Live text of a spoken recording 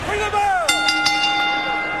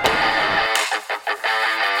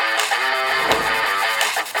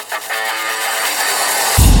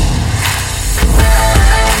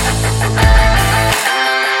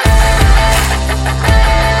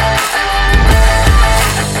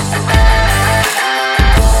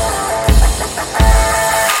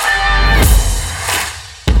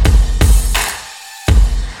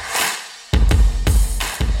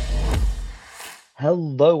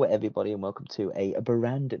everybody, and welcome to a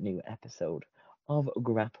brand new episode of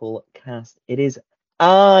Grapplecast. It is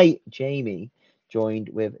I, Jamie, joined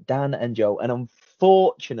with Dan and Joe, and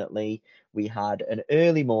unfortunately, we had an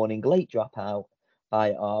early morning late dropout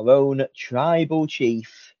by our own tribal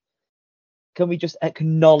chief. Can we just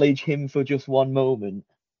acknowledge him for just one moment?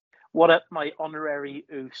 What up, my honorary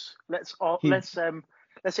Oos? Let's He-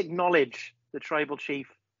 acknowledge the tribal chief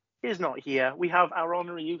is not here. We have our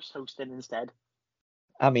honorary Oos hosting instead.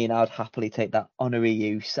 I mean, I'd happily take that honorary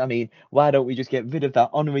use. I mean, why don't we just get rid of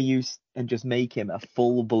that honorary use and just make him a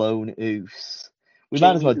full-blown oos? We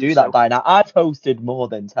might as well do that by now. I've hosted more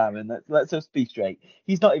than Taryn. Let's just be straight.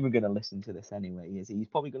 He's not even going to listen to this anyway, is he? He's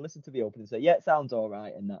probably going to listen to the opening and say, yeah, it sounds all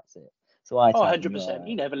right, and that's it. So 100%. Right.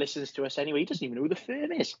 He never listens to us anyway. He doesn't even know who the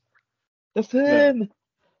firm is. The firm! No.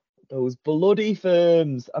 Those bloody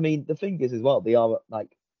firms. I mean, the thing is as well, they are,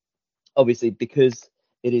 like, obviously, because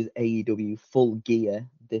it is AEW Full Gear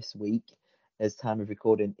this week, as time of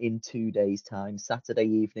recording in 2 days' time, Saturday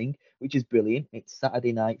evening, which is brilliant. It's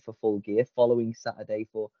Saturday night for Full Gear, following Saturday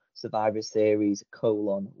for Survivor Series :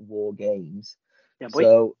 War Games. Yeah, boy.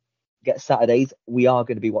 So, get Saturdays. We are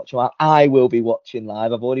going to be watching. I will be watching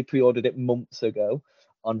live. I've already pre-ordered it months ago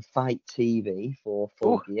on Fight TV for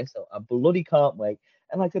Full Gear, so I bloody can't wait.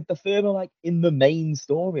 And like I said, the firm are like in the main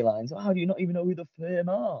storylines. So how do you not even know who the firm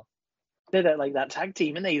are? They're like that tag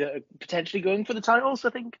team, and they that are potentially going for the titles,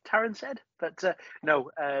 I think Taryn said. But no,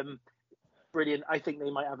 brilliant. I think they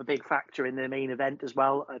might have a big factor in the main event as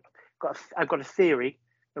well. I've got a theory,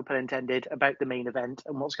 no pun intended, about the main event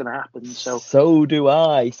and what's going to happen. So do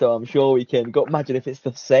I. So I'm sure we can. Go imagine if it's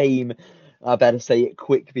the same. I better say it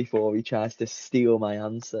quick before he tries to steal my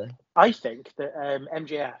answer. I think that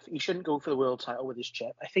MJF, he shouldn't go for the world title with his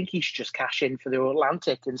chip. I think he should just cash in for the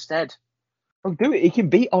Atlantic instead. Oh, do it. He can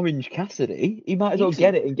beat Orange Cassidy. He might as well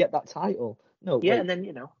get it and get that title. No, yeah, wait. And then,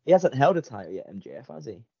 he hasn't held a title yet, MJF, has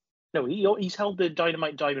he? No, he's held the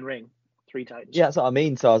Dynamite Diamond Ring 3 times. Yeah, that's what I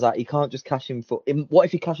mean. So I was like, he can't just cash in for... What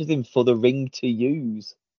if he cashes in for the ring to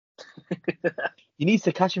use? He needs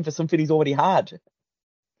to cash in for something he's already had.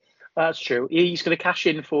 That's true. He's going to cash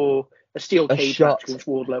in for a steel cage match against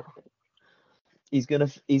Wardlow. He's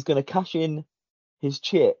gonna cash in his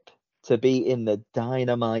chip to be in the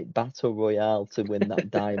Dynamite Battle Royale to win that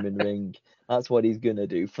diamond ring. That's what he's gonna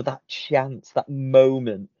do for that chance, that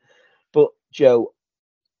moment. But Joe,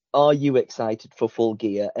 are you excited for Full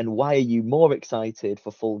Gear, and why are you more excited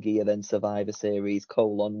for Full Gear than Survivor Series :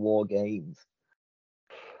 War Games?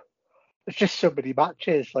 There's just so many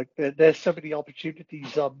matches. Like there's so many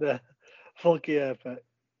opportunities on the Full Gear, but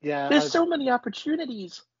yeah, there's so many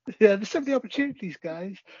opportunities. Yeah, there's so many opportunities,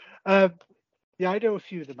 guys. Yeah, I know a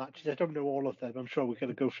few of the matches. I don't know all of them. I'm sure we're going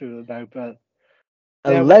to go through them now,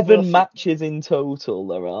 but 11 matches in total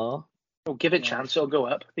there are. Oh, give it a chance, it'll go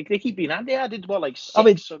up. They keep being added. They added like 6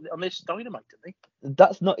 on this Dynamite, didn't they?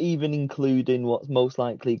 That's not even including what's most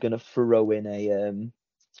likely going to throw in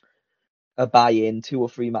a buy-in, 2 or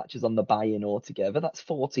 3 matches on the buy-in altogether. That's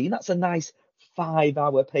 14. That's a nice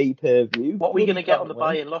 5-hour pay-per-view. What are we going to get on the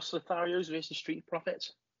buy-in? Los Lotharios versus Street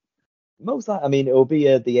Profits? Most likely, I mean, it will be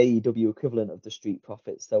the AEW equivalent of the Street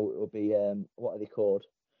Profits. So it will be, what are they called?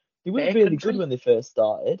 They weren't really good when they first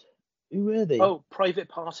started. Who were they? Oh, Private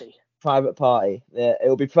Party. Private Party. Yeah, it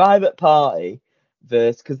will be Private Party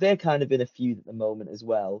versus, because they're kind of in a feud at the moment as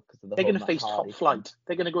well. They're going to face Top Flight.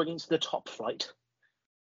 They're going to go against the Top Flight.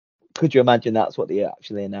 Could you imagine that's what they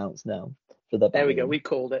actually announced now? There we go. We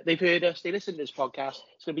called it. They've heard us. They listen to this podcast.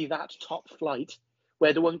 It's going to be that Top Flight,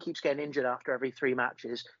 where the one keeps getting injured after every 3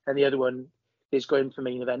 matches, and the other one is going for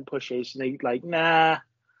main event pushes. And they're like, nah.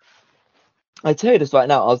 I tell you this right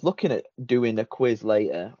now. I was looking at doing a quiz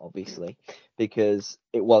later, obviously, because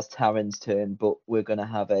it was Taryn's turn, but we're going to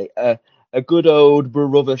have a good old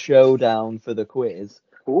brother showdown for the quiz.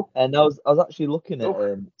 Cool. And I was actually looking at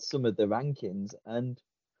some of the rankings, and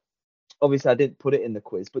obviously I didn't put it in the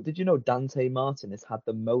quiz, but did you know Dante Martin has had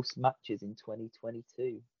the most matches in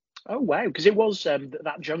 2022? Oh, wow, because it was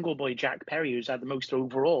that Jungle Boy Jack Perry who's had the most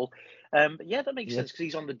overall. But yeah, that makes sense, because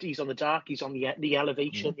he's on the dark, he's on the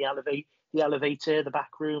elevation, the elevator, the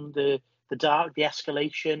back room, the dark, the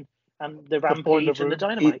escalation, and the rampage and the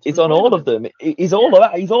Dynamite. It's on all of them. He's all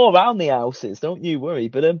around the houses. Don't you worry.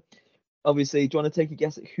 But obviously, do you want to take a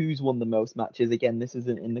guess at who's won the most matches? Again, this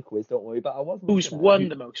isn't in the quiz. Don't worry. But I wasn't. Who's won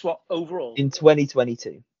the most? What overall? In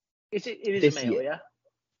 2022. It is a male, yeah.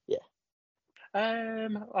 Yeah.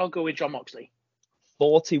 I'll go with Jon Moxley.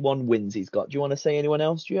 41 wins he's got. Do you want to say anyone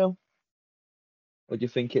else, Joe? Or do you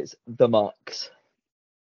think it's the Mox?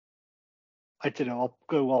 I don't know. I'll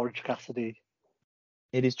go Orange Cassidy.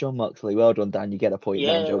 It is Jon Moxley. Well done, Dan. You get a point,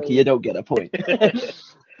 Dan. Joke. You don't get a point.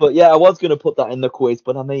 But yeah, I was going to put that in the quiz,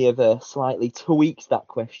 but I may have slightly tweaked that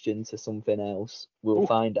question to something else. We'll Ooh.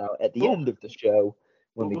 find out at the Ooh. end of the show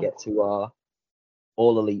when we Ooh. get to our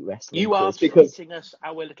All Elite Wrestling You are quiz. Because, treating us,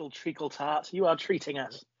 our little treacle tart. You are treating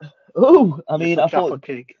us. I mean, Little I thought, Jaffa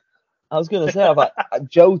cake. I was going to say,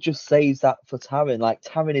 Joe just saves that for Taryn. Like,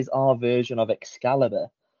 Taryn is our version of Excalibur.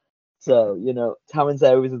 So, Taryn's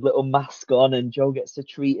there with his little mask on, and Joe gets to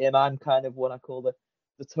treat him. I'm kind of what I call the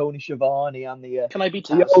Tony Schiavone. I'm the Can I be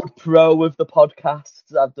the Taz? old pro of the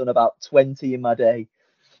podcasts. I've done about 20 in my day.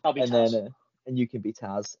 I'll be And Taz. then, and you can be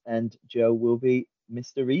Taz, and Joe will be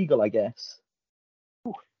Mr. Eagle, I guess.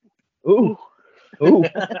 Ooh.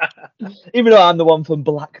 Even though I'm the one from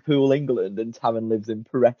Blackpool, England, and Taryn lives in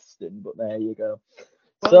Preston, but there you go.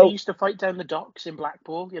 Well, So he used to fight down the docks in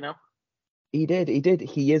Blackpool, he did.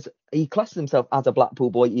 He classes himself as a Blackpool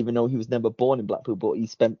boy, even though he was never born in Blackpool, but he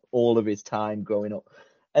spent all of his time growing up.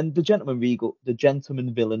 And the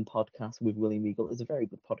Gentleman Villain podcast with William Regal is a very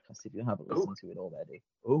good podcast if you haven't listened to it already.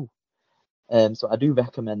 So I do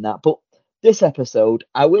recommend that. But this episode,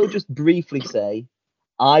 I will just briefly say,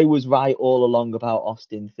 I was right all along about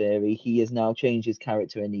Austin Theory. He has now changed his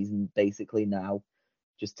character, and he's basically now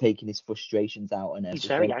just taking his frustrations out and everything. He's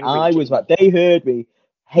very angry, I was Jamie. right. They heard me.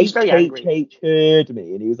 He's very angry. H heard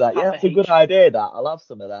me, and he was like, "Yeah, Papa that's a good H. idea. That I'll have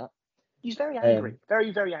some of that." He's very angry.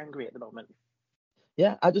 Very, very angry at the moment.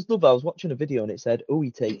 Yeah, I just love that. I was watching a video and it said, "Oh,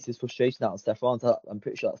 he takes his frustration out on Seth Rollins." I'm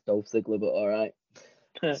pretty sure that's Dolph Ziggler, but all right.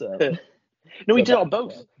 So No, he so did it on that's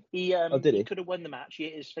both. fine. He he? could have won the match. He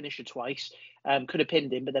hit his finisher twice. Could have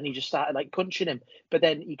pinned him, but then he just started like punching him. But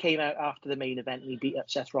then he came out after the main event and he beat up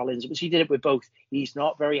Seth Rollins. He did it with both. He's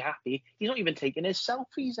not very happy. He's not even taking his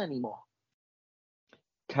selfies anymore.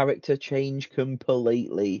 Character change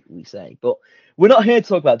completely, we say. But we're not here to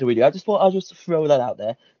talk about WWE. I just thought I'll just throw that out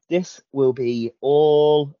there. This will be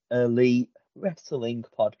All Elite Wrestling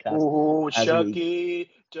podcast. Oh, Shucky,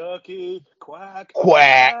 Ducky, Quack,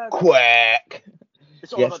 Quack.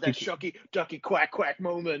 It's all about that Shucky, Ducky, Quack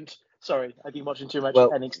moment. Sorry, I've been watching too much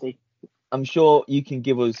NXT. I'm sure you can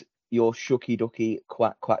give us your Shucky Ducky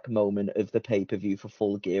Quack moment of the pay-per-view for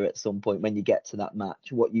Full Gear at some point when you get to that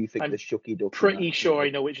match. What you think the Shucky Ducky pretty sure I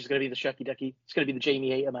know which is going to be the Shucky Ducky. It's going to be the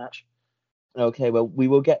Jamie Hayter match. Okay, well, we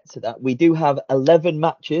will get to that. We do have 11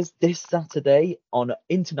 matches this Saturday on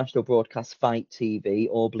International Broadcast Fight TV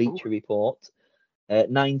or Bleacher Report.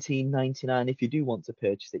 $19.99 if you do want to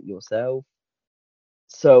purchase it yourself.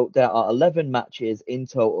 So there are 11 matches in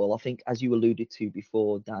total. I think, as you alluded to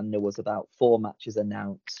before, Dan, there was about 4 matches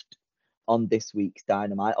announced on this week's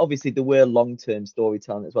Dynamite. Obviously, there were long-term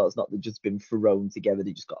storytelling as well. It's not they've just been thrown together.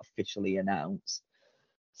 They just got officially announced.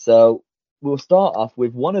 So we'll start off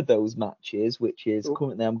with one of those matches, which is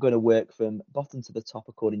currently, I'm going to work from bottom to the top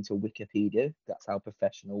according to Wikipedia. That's how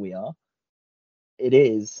professional we are. It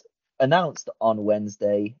is announced on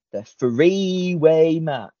Wednesday, the three-way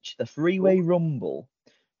match, the three-way rumble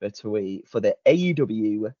for the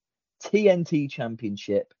AEW TNT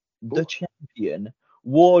Championship, the champion,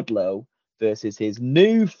 Wardlow, versus his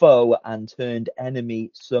new foe and turned enemy,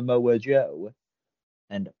 Samoa Joe,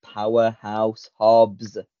 and Powerhouse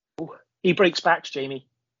Hobbs. He breaks backs, Jamie.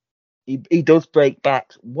 He does break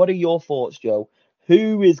backs. What are your thoughts, Joe?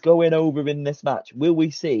 Who is going over in this match? Will we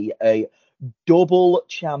see a double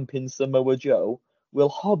champion Samoa Joe? Will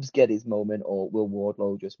Hobbs get his moment, or will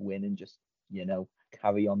Wardlow just win and just,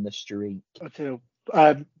 carry on the streak? I don't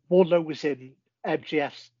know. Wardlow was in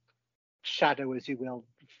MJF's shadow, as you will,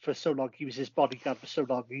 for so long. He was his bodyguard for so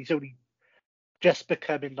long. He's only just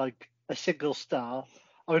becoming like a single star.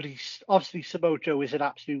 Obviously, Samoa Joe is an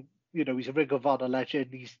absolute, he's a Ring of Honor legend.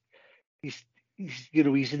 He's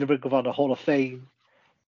in the Ring of Honor Hall of Fame.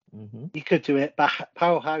 Mm-hmm. He could do it, but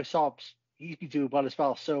Powerhouse Hobbs, he's been doing well as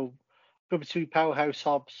well. So, between Powerhouse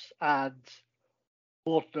Hobbs and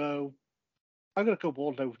Wardlow, I'm going to go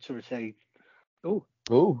Wardlow to retain.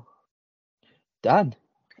 Oh, Dan,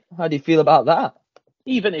 how do you feel about that?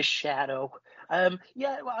 Even his shadow. I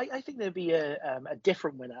think there'd be a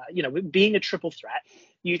different winner. Being a triple threat,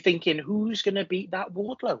 you're thinking, who's going to beat that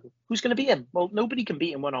Wardlow? Who's going to beat him? Well, nobody can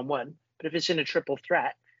beat him one-on-one. But if it's in a triple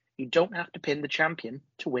threat, you don't have to pin the champion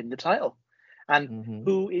to win the title. And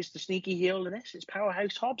who is the sneaky heel in this? It's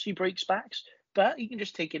Powerhouse Hobbs. He breaks backs, but he can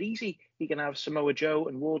just take it easy. He can have Samoa Joe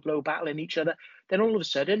and Wardlow battling each other. Then all of a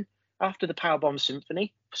sudden, after the Powerbomb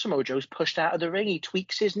Symphony, Samoa Joe's pushed out of the ring. He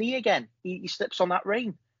tweaks his knee again. He slips on that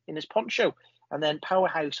ring in his poncho. And then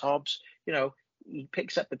Powerhouse Hobbs, he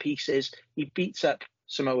picks up the pieces. He beats up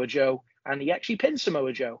Samoa Joe. And he actually pins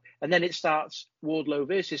Samoa Joe. And then it starts Wardlow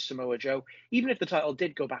versus Samoa Joe. Even if the title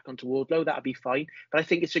did go back onto Wardlow, that'd be fine. But I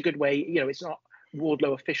think it's a good way. It's not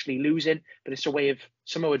Wardlow officially losing, but it's a way of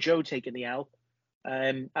Samoa Joe taking the L,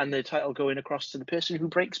 and the title going across to the person who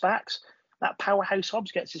breaks backs. That Powerhouse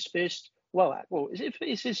Hobbs gets his first. Well,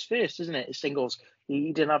 it's his first, isn't it? His singles.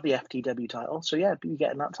 He didn't have the FTW title, so yeah, be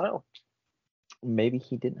getting that title. Maybe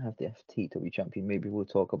he didn't have the FTW champion. Maybe we'll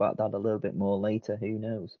talk about that a little bit more later. Who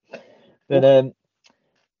knows? But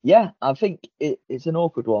yeah, I think it's an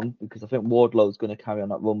awkward one because I think Wardlow's going to carry on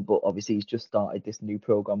that run, but obviously he's just started this new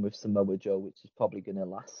program with Samoa Joe, which is probably going to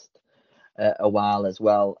last a while as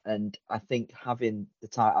well. And I think having the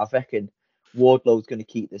title, I reckon Wardlow's going to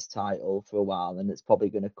keep this title for a while, and it's probably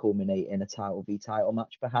going to culminate in a title v title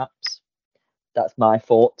match, perhaps. That's my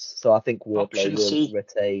thoughts. So I think Wardlow will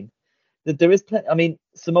retain. There is plenty. I mean,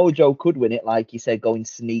 Samoa Joe could win it, like you said, going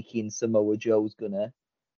sneaky, and Samoa Joe's gonna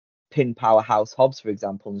pin Powerhouse Hobbs, for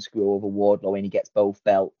example, and screw over Wardlow, and he gets both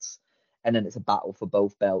belts, and then it's a battle for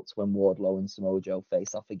both belts when Wardlow and Samoa Joe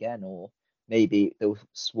face off again, or maybe they'll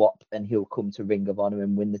swap and he'll come to Ring of Honor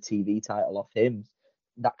and win the TV title off him.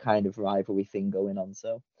 That kind of rivalry thing going on.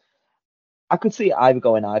 So I could see it either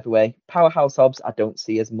going either way. Powerhouse Hobbs, I don't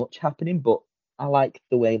see as much happening, but I like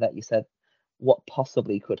the way that you said what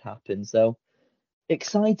possibly could happen. So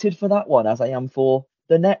excited for that one, as I am for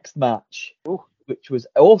the next match, which was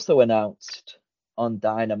also announced on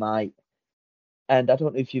Dynamite. And I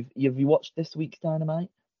don't know if have you watched this week's Dynamite?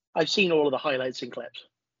 I've seen all of the highlights and clips.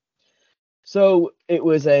 So it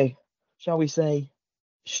was a, shall we say,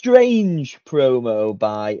 strange promo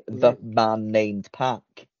by the man named Pac.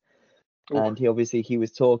 And he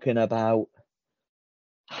was talking about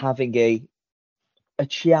having a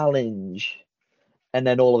challenge. And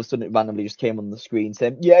then all of a sudden it randomly just came on the screen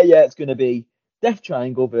saying, yeah, it's going to be Death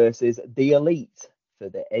Triangle versus The Elite for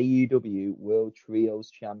the AEW World Trios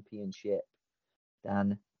Championship.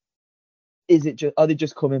 Dan, are they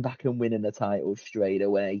just coming back and winning the title straight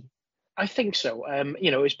away? I think so.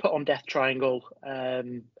 It was put on Death Triangle,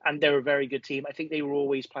 and they're a very good team. I think they were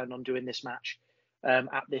always planning on doing this match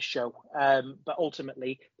at this show. But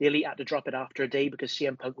ultimately, The Elite had to drop it after a day because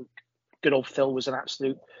CM Punk, good old Phil, was an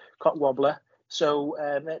absolute cock wobbler. So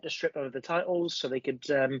they had to strip out of the titles so they could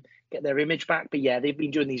get their image back. But yeah, they've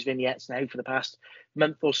been doing these vignettes now for the past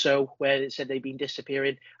month or so where it said they've been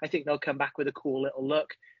disappearing. I think they'll come back with a cool little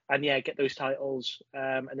look and get those titles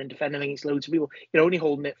and then defend them against loads of people. You're only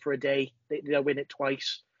holding it for a day. They'll win it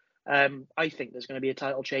twice. I think there's going to be a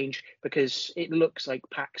title change because it looks like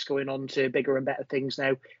Pac's going on to bigger and better things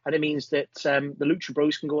now. And it means that the Lucha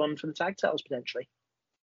Bros can go on for the tag titles potentially.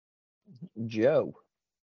 Joe.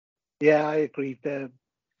 Yeah, I agree.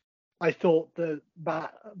 I thought the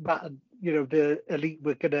Elite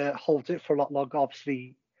were going to hold it for a lot longer.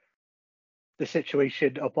 Obviously, the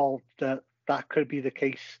situation evolved that could be the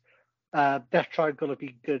case. Death Triangle have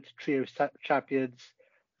been good trio champions.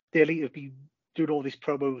 The Elite have been doing all these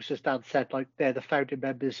promos, as Dan said, like they're the founding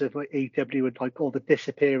members of AEW and like all the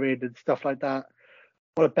disappearing and stuff like that.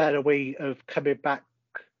 What a better way of coming back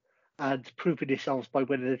and proving themselves by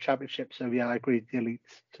winning the championship. So yeah, I agree with the Elite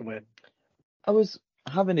to win. I was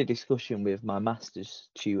having a discussion with my master's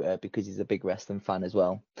tutor because he's a big wrestling fan as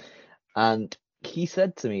well. And he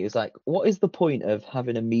said to me, he was like, what is the point of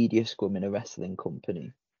having a media scrum in a wrestling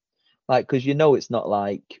company? Like, because it's not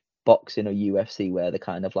like boxing or UFC where they're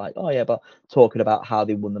kind of like, oh yeah, but talking about how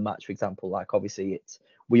they won the match, for example. Like, obviously,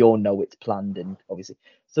 we all know it's planned and obviously.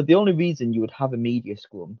 So the only reason you would have a media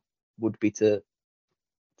scrum would be to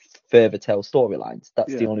further tell storylines.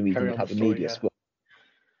 That's the only reason you'd have a media scrum.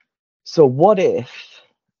 So what if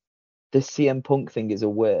the CM Punk thing is a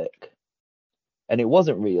work and it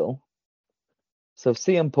wasn't real? So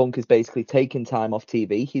CM Punk is basically taking time off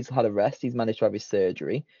TV. He's had a rest. He's managed to have his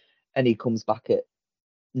surgery and he comes back at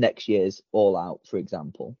next year's All Out, for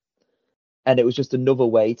example. And it was just another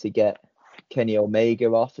way to get Kenny Omega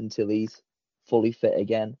off until he's fully fit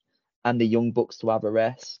again and the Young Bucks to have a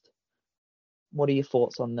rest. What are your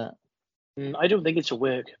thoughts on that? I don't think it's a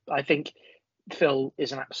work. I think Phil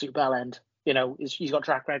is an absolute bell end. He's got a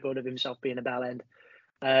track record of himself being a bell end.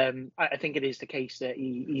 I think it is the case that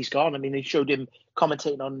he's gone. I mean, they showed him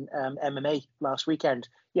commentating on MMA last weekend.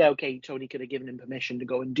 Yeah, okay, Tony could have given him permission to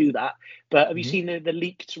go and do that. But have you seen the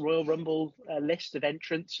leaked Royal Rumble list of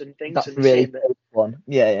entrants and things? That's really one.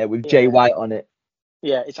 Yeah, with Jay White on it.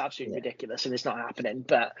 Yeah, it's absolutely ridiculous and it's not happening.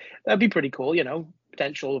 But that'd be pretty cool,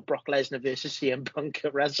 potential Brock Lesnar versus CM Punk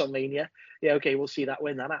at WrestleMania. Yeah, okay, we'll see that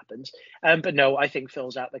when that happens. But no, I think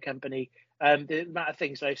Phil's out the company. The amount of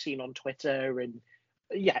things that I've seen on Twitter and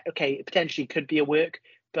it potentially could be a work,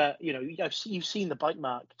 but you've seen the bite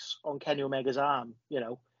marks on Kenny Omega's arm.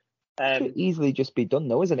 Could easily just be done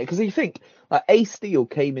though, isn't it? Because you think like Ace Steel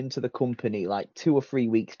came into the company like 2 or 3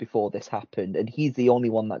 weeks before this happened, and he's the only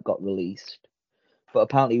one that got released. But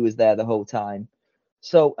apparently he was there the whole time.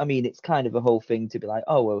 So I mean, it's kind of a whole thing to be like,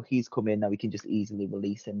 oh well, he's come in now, we can just easily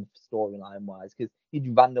release him storyline wise, because he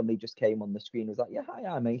randomly just came on the screen and was like, yeah, hi,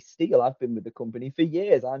 I'm Ace Steel. I've been with the company for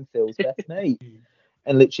years. I'm Phil's best mate,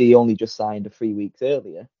 and literally he only just signed 3 weeks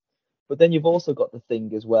earlier. But then you've also got the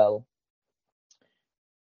thing as well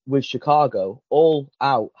with Chicago. All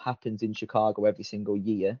Out happens in Chicago every single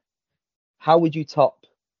year. How would you top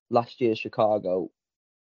last year's Chicago?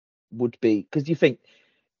 Would be because you think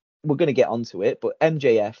we're going to get onto it, but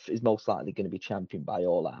MJF is most likely going to be championed by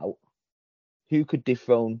All Out. Who could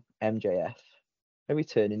dethrone MJF? A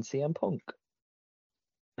returning CM Punk.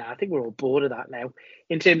 I think we're all bored of that now.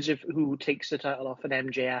 In terms of who takes the title off an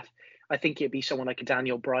MJF, I think it'd be someone like a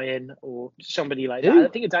Daniel Bryan or somebody like that. I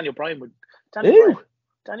think a Daniel Bryan would. Daniel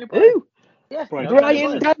Bryan. Who? Yeah,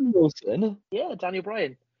 Bryan Danielson. Yeah, Daniel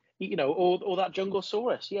Bryan. Or that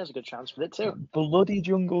Junglesaurus. He has a good chance with it too. Bloody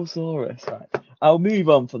Junglesaurus. Right. I'll move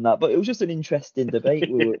on from that, but it was just an interesting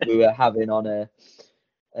debate we were having on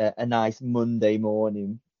a nice Monday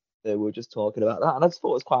morning. We were just talking about that, and I just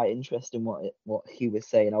thought it was quite interesting what he was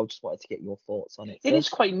saying. I just wanted to get your thoughts on it. It is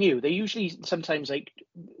quite new. They usually sometimes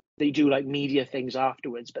they do like media things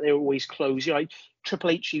afterwards, but they're always closed. Like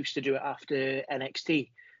Triple H used to do it after NXT.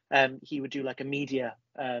 He would do like a media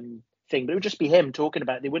thing, but it would just be him talking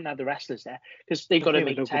about it. They wouldn't have the wrestlers there because they've got to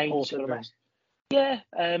make time to rest. Yeah,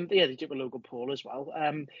 they did with Logan Paul as well.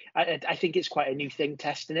 I think it's quite a new thing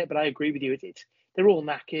testing it, but I agree with you. They're all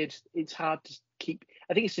knackered. It's hard to keep.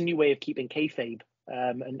 I think it's a new way of keeping kayfabe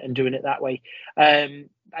and doing it that way.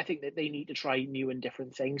 I think that they need to try new and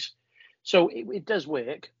different things. So it does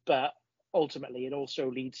work, but ultimately it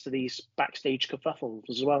also leads to these backstage kerfuffles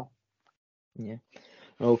as well. Yeah.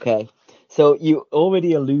 Okay. So you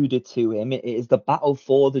already alluded to him. It is the battle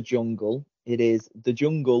for the jungle. It is the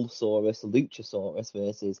Junglesaurus, Luchasaurus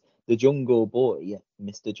versus the Jungle Boy,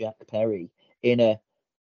 Mr. Jack Perry, in a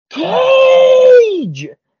cage.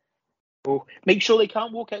 Oh, make sure they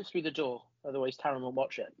can't walk out through the door, otherwise Taron won't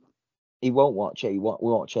watch it. He won't watch it. He won't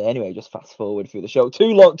watch it anyway. Just fast forward through the show.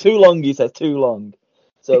 Too long. He says too long.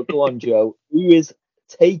 So go on, Joe. Who is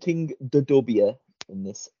taking the W in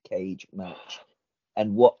this cage match?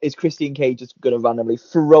 And what is Christian Cage just going to randomly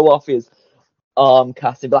throw off his arm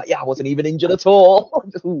cast and be like, yeah, I wasn't even injured at all?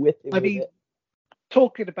 Just whip him with it.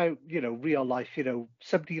 Talking about, real life,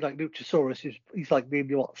 somebody like Luchasaurus, he's like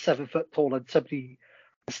maybe 7 foot tall, and somebody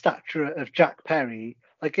the stature of Jack Perry.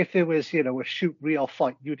 Like if there was, a shoot real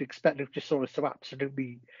fight, you'd expect Luchasaurus to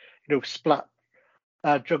absolutely, splat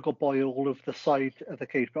Jungle Boy all over the side of the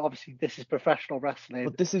cage. But obviously this is professional wrestling.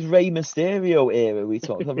 But this is Rey Mysterio era we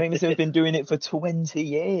talk. Rey Mysterio's been doing it for 20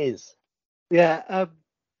 years. Yeah,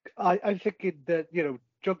 I'm thinking that,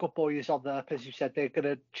 Jungle Boy is on the up, as you said. They're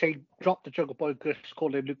going to drop the Jungle Boy and just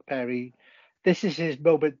call him Luke Perry. This is his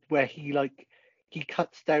moment where he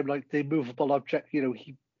cuts down like the movable object.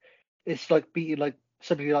 It's like beating like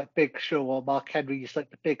somebody like Big Show or Mark Henry. He's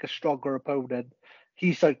like the bigger, stronger opponent.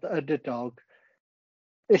 He's like the underdog.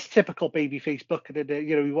 It's typical babyface booking, and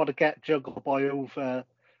we want to get Jungle Boy over.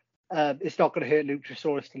 It's not going to hurt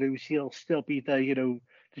Luchasaurus to lose. He'll still be the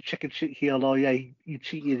the chicken shit heel. Oh yeah, he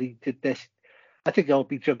cheated. He did this. I think it'll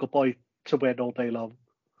be Jungle Boy to win all day long.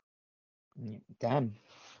 Damn.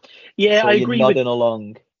 Yeah, so I you're agree. Nodding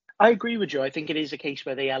along. I agree with you. I think it is a case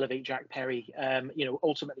where they elevate Jack Perry.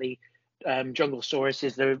 Ultimately, Junglesaurus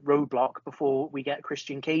is the roadblock before we get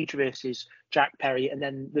Christian Cage versus Jack Perry, and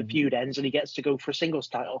then the feud ends and he gets to go for a singles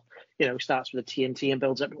title. Starts with a TNT and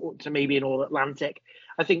builds up to maybe an All Atlantic.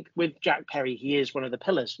 I think with Jack Perry, he is one of the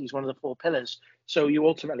pillars. He's one of the 4 pillars. So you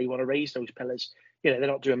ultimately want to raise those pillars. They're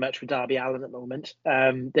not doing much with Darby Allin at the moment.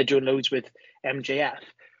 They're doing loads with MJF.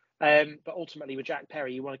 But ultimately with Jack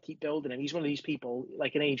Perry, you want to keep building him. He's one of these people,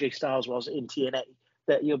 like an AJ Styles was in TNA,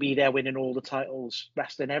 that you'll be there winning all the titles,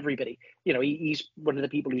 wrestling everybody. He's one of the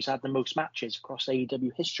people who's had the most matches across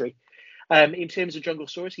AEW history. In terms of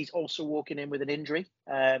Junglesaurus, he's also walking in with an injury.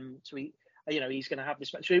 So he's going to have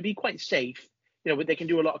this match. So it'll be quite safe. They can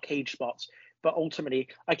do a lot of cage spots. But ultimately,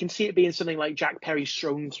 I can see it being something like Jack Perry's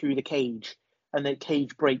thrown through the cage and the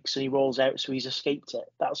cage breaks and he rolls out, so he's escaped it.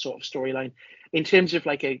 That sort of storyline. In terms of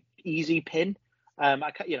like a easy pin,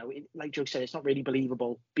 like Joe said, it's not really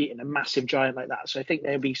believable beating a massive giant like that. So I think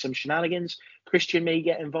there'll be some shenanigans. Christian may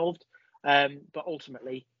get involved, but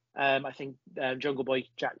ultimately, I think Jungle Boy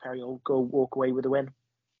Jack Perry will walk away with a win.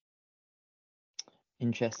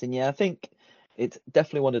 Interesting. Yeah, I think it's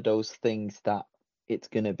definitely one of those things that it's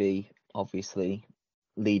going to be obviously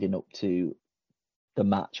leading up to the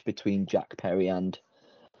match between Jack Perry and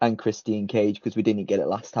Christian Cage, because we didn't get it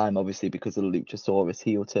last time, obviously, because of the Luchasaurus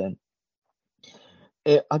heel turn.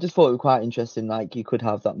 I just thought it was quite interesting. Like, you could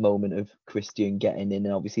have that moment of Christian getting in,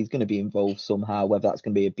 and obviously he's going to be involved somehow, whether that's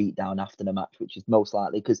going to be a beatdown after the match, which is most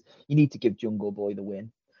likely, because you need to give Jungle Boy the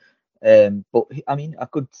win. But I mean, I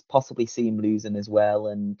could possibly see him losing as well,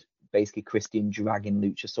 and basically Christian dragging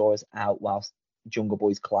Luchasaurus out whilst Jungle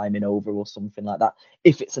Boy's climbing over or something like that.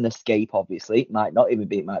 If it's an escape, obviously, it might not even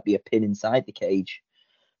be. It might be a pin inside the cage.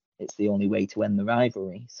 It's the only way to end the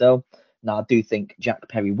rivalry. So now I do think Jack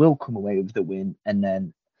Perry will come away with the win, and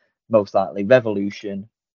then most likely Revolution,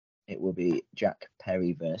 it will be Jack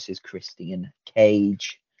Perry versus Christian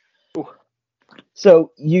Cage. Ooh.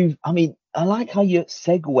 So I like how you're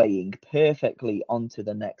segueing perfectly onto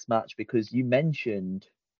the next match, because you mentioned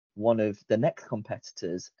one of the next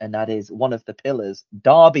competitors, and that is one of the pillars,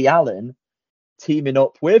 Darby Allin, teaming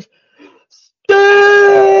up with Sting!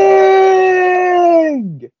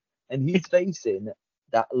 And he's facing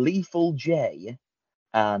that Lethal J,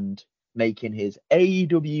 and making his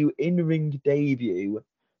AEW in-ring debut,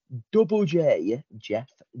 Double J, Jeff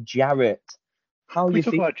Jarrett. How Can you we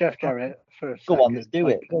talk feel? about Jeff Jarrett for a Go second? on, let's do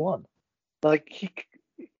it. Go on. Like,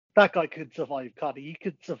 that guy could survive, can't he? He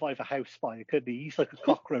could survive a house fire, couldn't he? He's like a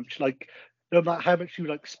cockroach. Like, no matter how much you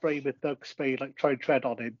like spray with Doug spray, like try and tread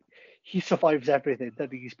on him, he survives everything. Then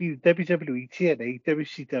he's been WWE, TNA,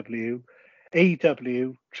 WCW,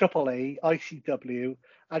 AEW, AAA, ICW,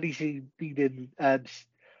 and he's been in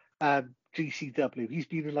GCW. He's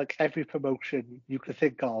been in like every promotion you could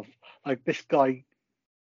think of. Like, this guy,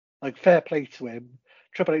 like, fair play to him.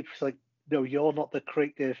 Triple H was like, no, you're not the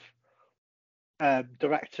creative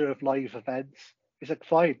director of live events. He's like,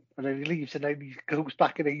 fine, and then he leaves, and then he goes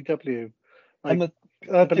back in AEW. Like, And the thing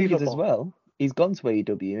is unbelievable. as well, he's gone to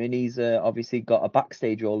AEW, and he's obviously got a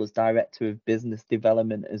backstage role as director of business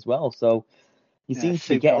development as well. So he seems to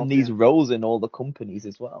be same getting job, these yeah. roles in all the companies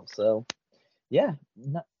as well. So yeah,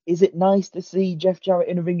 is it nice to see Jeff Jarrett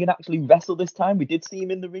in a ring and actually wrestle this time? We did see him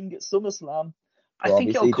in the ring at SummerSlam. I But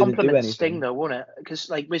think obviously it'll he didn't do complement Sting, anything. though, won't it? Because,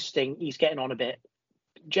 like, with Sting, he's getting on a bit.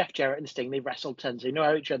 Jeff Jarrett and Sting, they've wrestled tons. They know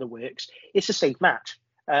how each other works. It's a safe match.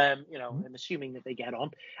 I'm assuming that they get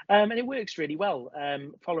on. And it works really well.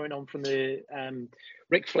 Following on from the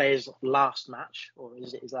Ric Flair's last match, or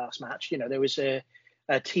is it his last match? There was a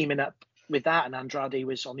teaming up with that, and Andrade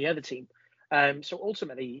was on the other team. So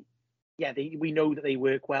ultimately, yeah, we know that they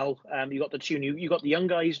work well. You got you got the young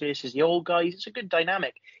guys versus the old guys. It's a good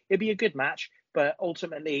dynamic. It'd be a good match. But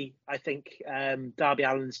ultimately, I think Darby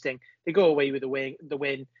Allin and Sting, they go away with the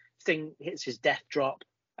win. Sting hits his death drop,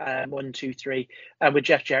 1, 2, 3. And with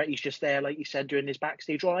Jeff Jarrett, he's just there, like you said, doing his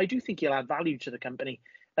backstage role. I do think he'll add value to the company.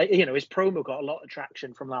 His promo got a lot of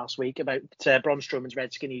traction from last week about Braun Strowman's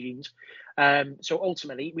red skinny jeans. So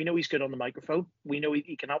ultimately, we know he's good on the microphone. We know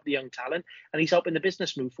he can help the young talent, and he's helping the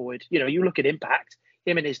business move forward. You look at Impact,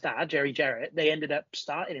 him and his dad, Jerry Jarrett, they ended up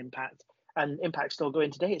starting Impact, and Impact's still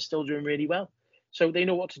going today. It's still doing really well. So they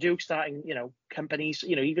know what to do, starting, companies,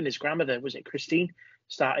 even his grandmother, was it Christine,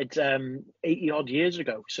 started 80 odd years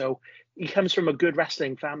ago. So he comes from a good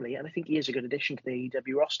wrestling family, and I think he is a good addition to the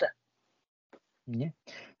AEW roster. Yeah,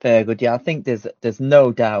 very good. Yeah, I think there's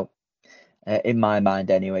no doubt in my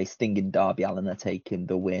mind anyway, Sting and Darby Allin are taking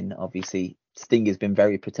the win. Obviously, Sting has been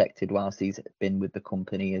very protected whilst he's been with the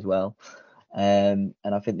company as well. And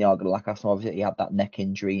I think they are going to lack us. Obviously, he had that neck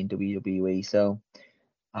injury in WWE, so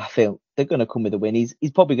I feel they're going to come with a win. He's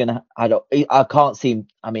probably going to. I can't see him.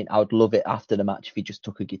 I mean, I would love it after the match if he just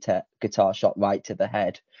took a guitar shot right to the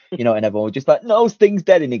head, and everyone would just like, no, Sting's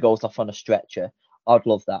dead, and he goes off on a stretcher. I'd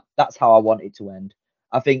love that. That's how I want it to end.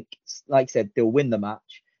 I think, like I said, they'll win the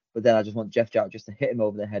match, but then I just want Jeff Jarrett just to hit him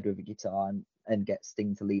over the head with a guitar and get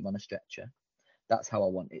Sting to leave on a stretcher. That's how I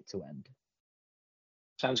want it to end.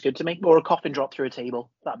 Sounds good to me. Or a coffin drop through a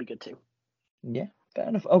table. That'd be good too. Yeah, fair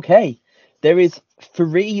enough. Okay. There is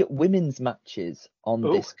 3 women's matches on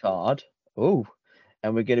this card. Oh,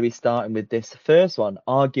 and we're going to be starting with this first one,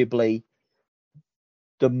 arguably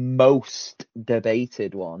the most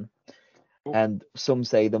debated one. And some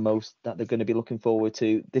say the most that they're going to be looking forward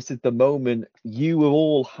to. This is the moment you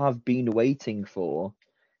all have been waiting for.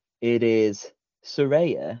 It is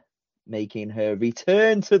Saraya making her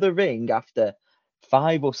return to the ring after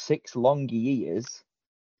 5 or 6 long years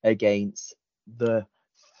against the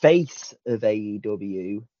face of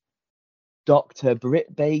AEW, Dr.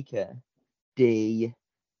 Britt Baker, DMD.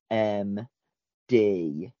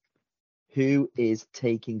 Who is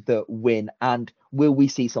taking the win? And will we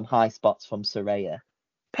see some high spots from Saraya?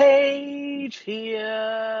 Paige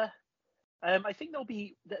here. I think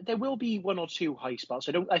there will be 1 or 2 high spots.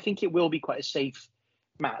 I think it will be quite a safe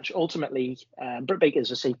match. Ultimately, Britt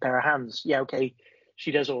Baker's a safe pair of hands. Yeah, okay,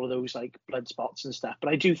 she does all of those like blood spots and stuff, but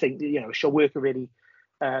I do think that she'll work a really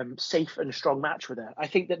safe and strong match with her. I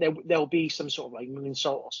think that there'll be some sort of like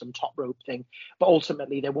moonsault or some top rope thing, but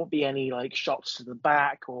ultimately there won't be any like shots to the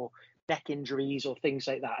back or neck injuries or things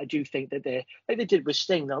like that. I do think that they like they did with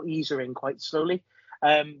Sting, they'll ease her in quite slowly.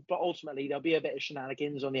 But ultimately there'll be a bit of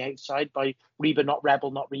shenanigans on the outside by Reba, not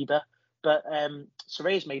Rebel, not Reba. But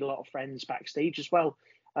Saraya's made a lot of friends backstage as well.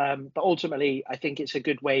 But ultimately, I think it's a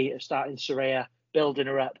good way of starting Saraya, building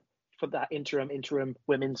her up for that interim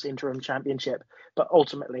women's interim championship. But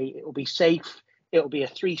ultimately, it will be safe. It will be a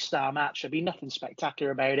 3-star match. There'll be nothing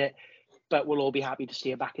spectacular about it, but we'll all be happy to see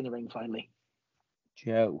her back in the ring finally.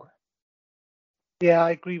 Joe. Yeah,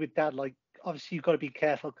 I agree with that. Like, obviously, you've got to be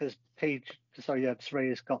careful because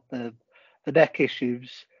Saraya's got the neck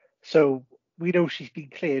issues. So we know she's been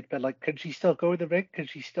cleared, but like, can she still go in the ring? Can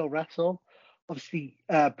she still wrestle? Obviously,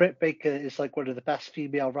 Britt Baker is like one of the best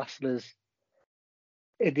female wrestlers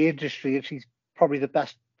in the industry, and she's probably the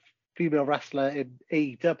best female wrestler in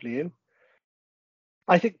AEW.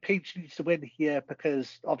 I think Paige needs to win here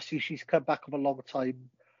because obviously she's come back from a long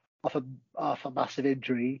time off a massive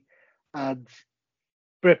injury, and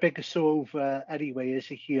Britt Baker's so over anyway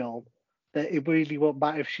as a heel that it really won't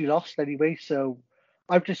matter if she lost anyway. So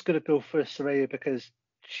I'm just going to go for Saraya because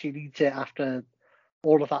she needs it after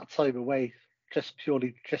all of that time away, just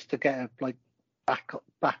purely just to get her like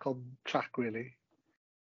back on track, really.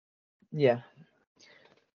 Yeah,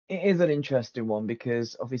 it is an interesting one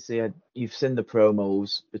because obviously you've seen the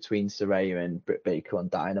promos between Saraya and Britt Baker on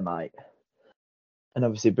Dynamite. And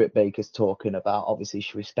obviously Britt Baker's talking about, obviously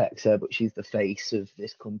she respects her, but she's the face of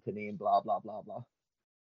this company and blah, blah, blah, blah.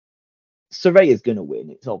 Saraya's going to win,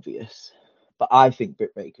 it's obvious. But I think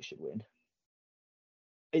Britt Baker should win.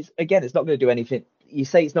 It's not going to do anything. You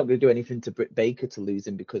say it's not going to do anything to Britt Baker to lose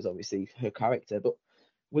him because obviously her character, but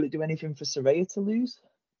will it do anything for Saraya to lose?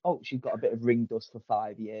 Oh, she's got a bit of ring dust for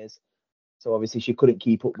 5 years. So obviously she couldn't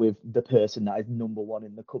keep up with the person that is number one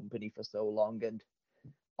in the company for so long and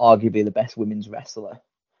arguably the best women's wrestler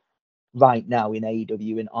right now in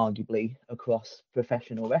AEW and arguably across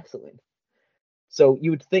professional wrestling. So you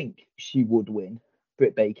would think she would win,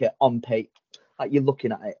 Britt Baker, on paper. Like you're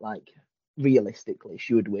looking at it like realistically,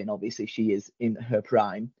 she would win. Obviously, she is in her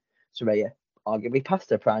prime. Saraya, arguably past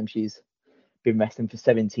her prime. She's been wrestling for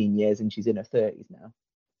 17 years and she's in her 30s now.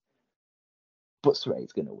 But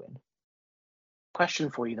Saraya's going to win. Question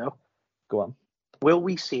for you, though. Go on. Will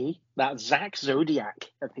we see that Zack Zodiac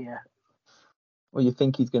appear? Well, you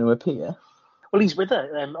think he's going to appear? Well, he's with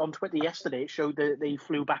her. On Twitter yesterday, it showed that they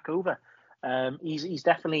flew back over. He's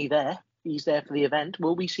definitely there. He's there for the event.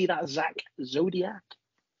 Will we see that Zack Zodiac?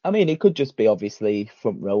 I mean, it could just be obviously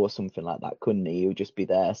front row or something like that, couldn't he? He would just be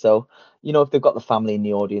there. So, if they've got the family in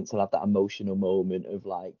the audience, they'll have that emotional moment of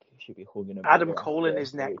like, she'll be hugging a Adam Cole in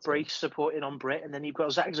his neck brace supporting on Britt, and then you've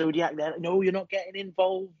got Zack Zodiac there. No, you're not getting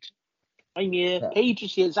involved. I'm here. Yeah. Paige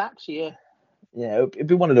is here. Zack's here. Yeah, it'd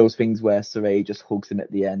be one of those things where Saraya just hugs him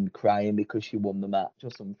at the end, crying because she won the match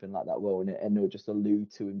or something like that, won't it? And they'll just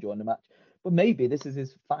allude to him during the match. But maybe this is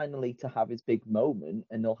his finally to have his big moment,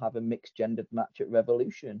 and they'll have a mixed gendered match at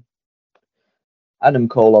Revolution. Adam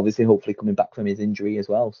Cole, obviously, hopefully coming back from his injury as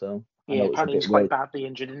well. So yeah, apparently he's quite badly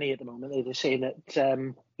injured, isn't he, at the moment? They're saying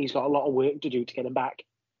that he's got a lot of work to do to get him back.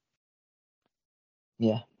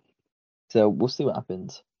 Yeah, so we'll see what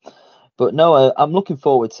happens. But no, I'm looking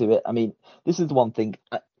forward to it. I mean, this is the one thing.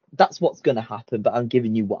 That's what's going to happen, but I'm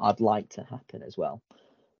giving you what I'd like to happen as well.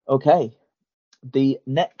 Okay. The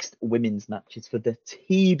next women's match is for the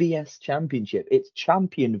TBS Championship. It's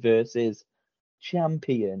champion versus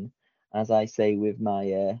champion, as I say with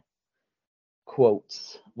my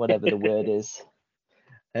quotes, whatever the word is.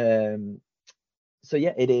 So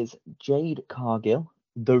yeah, it is Jade Cargill,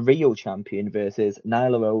 the real champion, versus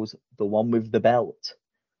Nyla Rose, the one with the belt.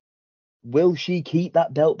 Will she keep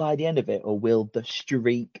that belt by the end of it, or will the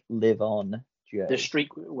streak live on, Joe? The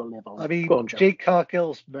streak will live on. I mean, Jade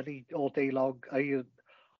Cargill's money all day long.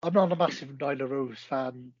 I'm not a massive Nyla Rose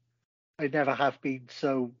fan. I never have been,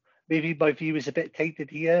 so maybe my view is a bit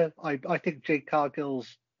tainted here. I think Jade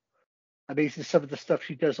Cargill's amazing. Some of the stuff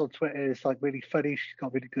she does on Twitter is like really funny. She's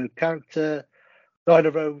got really good character.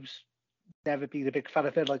 Nyla Rose, never been a big fan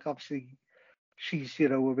of her. Like obviously, she's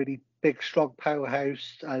a really big, strong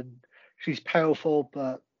powerhouse, and she's powerful.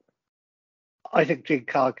 But I think Jade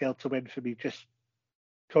Cargill to win for me, just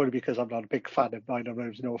totally because I'm not a big fan of Nyla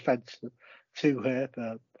Rose. No offense to her,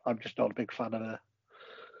 but I'm just not a big fan of her.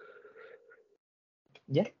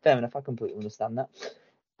 Yeah, fair enough. I completely understand that.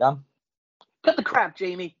 Dan? Cut the crap,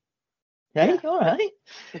 Jamie. Hey, Yeah. all right.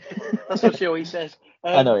 That's what she always says.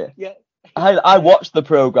 I know, yeah. Yeah. I watched the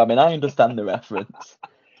programme and I understand the reference.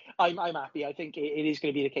 I'm happy. I think it is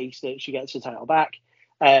going to be the case that she gets the title back.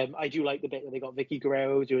 I do like the bit that they got Vicky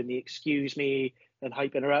Guerrero doing the excuse me and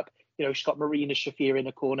hyping her up. She's got Marina Shafir in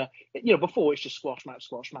the corner. Before it's just squash match.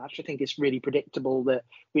 I think it's really predictable that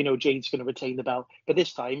we know Jade's going to retain the belt. But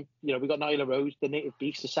this time, we got Nyla Rose, the native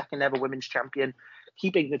beast, the second ever women's champion,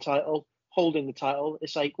 keeping the title, holding the title.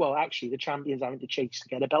 It's like, well, actually, the champion's having to chase to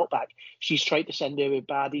get a belt back. She's tried to send her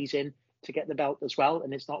baddies in to get the belt as well,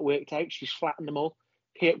 and it's not worked out. She's flattened them all.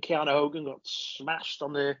 Kiana Hogan got smashed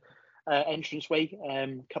on the entranceway a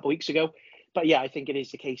couple of weeks ago. But yeah, I think it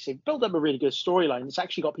is the case. They've built up a really good storyline. It's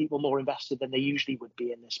actually got people more invested than they usually would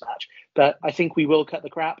be in this match. But I think we will cut the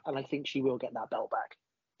crap, and I think she will get that belt back.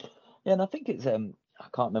 Yeah, and I think it's I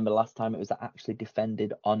can't remember the last time it was actually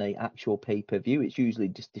defended on a actual pay-per-view. It's usually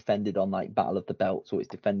just defended on like Battle of the Belts, or it's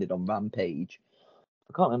defended on Rampage.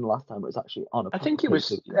 I can't remember the last time it was actually on a I think it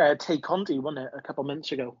was Tay Conti, wasn't it, a couple of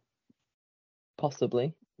months ago?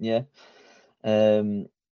 Possibly, yeah.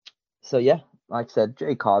 So yeah, like I said,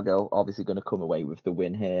 Jade Cargill obviously going to come away with the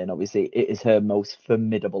win here, and obviously it is her most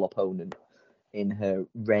formidable opponent in her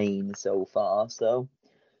reign so far. So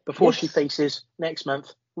before she faces next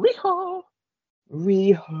month Riho.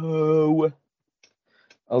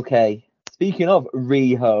 Okay, speaking of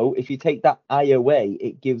Riho, if you take that I away,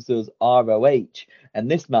 it gives us ROH, and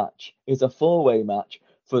this match is a four-way match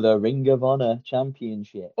for the Ring of Honor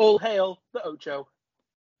Championship. All hail the Ocho.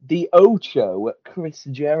 The Ocho, Chris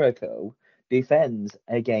Jericho, defends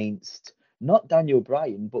against not Daniel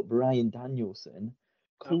Bryan, but Bryan Danielson,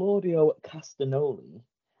 Claudio Castagnoli,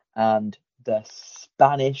 and the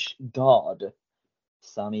Spanish God,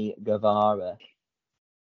 Sammy Guevara.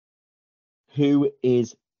 Who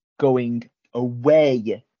is going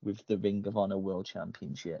away with the Ring of Honor World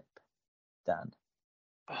Championship, Dan?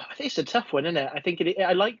 It's a tough one, isn't it? I think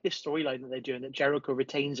I like this storyline that they're doing, that Jericho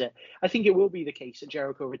retains it. I think it will be the case that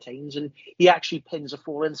Jericho retains and he actually pins a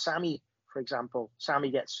fallen Sammy, for example. Sammy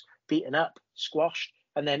gets beaten up, squashed,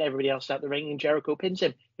 and then everybody else out the ring and Jericho pins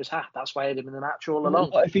him. Because, that's why I had him in the match all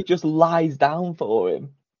along. What if he just lies down for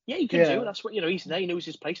him? Yeah, he can do. That's what, he's there, he knows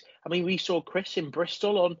his place. I mean, we saw Chris in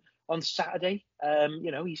Bristol on Saturday.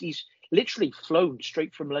 He's literally flown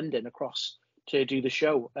straight from London across to do the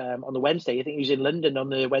show on the Wednesday. I think he was in London on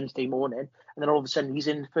the Wednesday morning, and then all of a sudden he's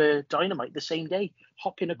in for Dynamite the same day,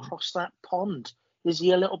 hopping across that pond. Is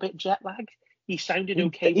he a little bit jet lagged? He sounded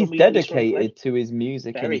okay. He's dedicated to his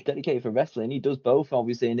music and he's dedicated for wrestling. He does both,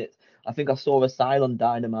 obviously. And I think I saw a side on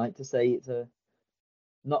Dynamite to say it's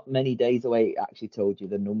not many days away. It actually told you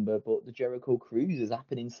the number, but the Jericho Cruise is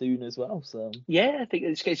happening soon as well. So yeah, I think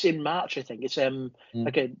it's in March. I think it's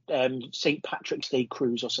like a St. Patrick's Day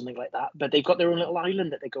cruise or something like that. But they've got their own little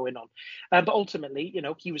island that they're going on. But ultimately,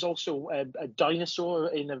 he was also a dinosaur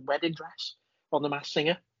in a wedding dress on The Masked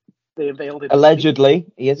Singer. They unveiled it. Allegedly,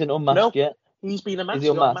 he isn't unmasked yet. He's been unmasked.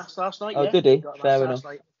 He got unmasked last night. Oh, did he? Fair enough.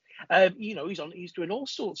 He's doing all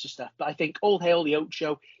sorts of stuff. But I think all hail the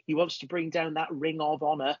Ocho. He wants to bring down that Ring of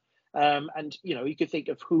Honor. And you could think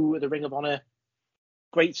of who are the Ring of Honor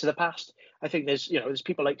greats of the past. I think there's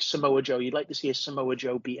people like Samoa Joe. You'd like to see a Samoa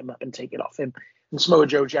Joe beat him up and take it off him. And Samoa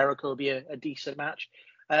Joe Jericho would be a decent match.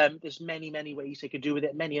 There's many ways they could do with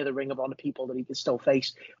it. Many other Ring of Honor people that he could still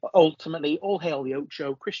face. But ultimately, all hail the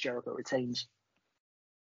Ocho. Chris Jericho retains.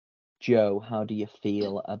 Joe, how do you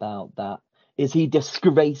feel about that? Is he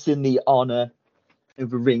disgracing the honor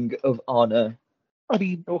of Ring of Honor? I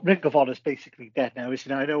mean, Ring of Honor is basically dead now,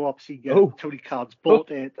 isn't it? I know, obviously, Tony Khan's bought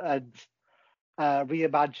it and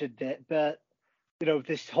reimagined it, but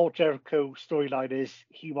this whole Jericho storyline is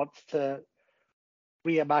he wants to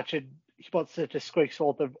reimagine. He wants to disgrace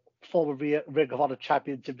all the former Ring of Honor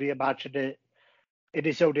champions and reimagine it in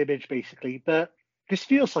his own image, basically. But this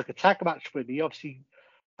feels like a tag match for me. Obviously,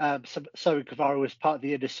 Sammy Guevara is part of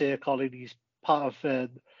the Inner Circle, and he's part of the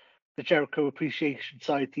Jericho Appreciation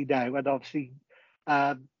Society now, and obviously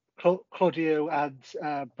Claudio and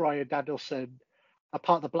Bryan Danielson are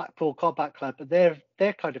part of the Blackpool Combat Club, and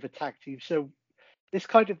they're kind of a tag team. So this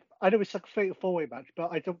I know it's like a fatal four-way match,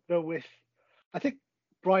 but I don't know if I think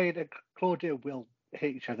Bryan and Claudio will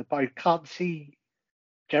hit each other, but I can't see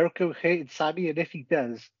Jericho hitting Sammy, and if he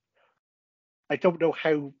does, I don't know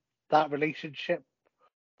how that relationship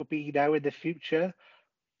will be now in the future.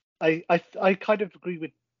 I kind of agree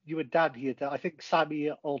with you and Dan here that I think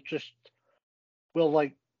Sammy will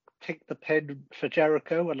like take the pin for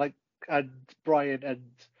Jericho, and Bryan and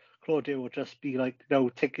Claudio will just be like, no,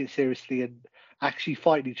 take it seriously and actually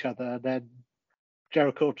fight each other, and then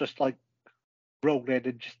Jericho will just like roll in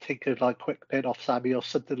and just take a like quick pin off Sammy or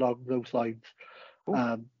something along those lines.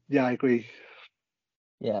 Ooh. Yeah, I agree.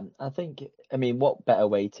 Yeah, I mean, what better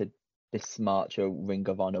way to besmirch a Ring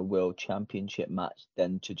of Honor World Championship match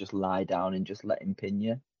than to just lie down and just let him pin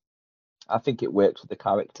you? I think it works with the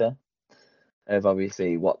character of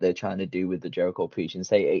obviously what they're trying to do with the Jericho Appreciation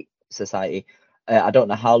Society. I don't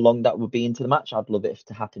know how long that would be into the match. I'd love it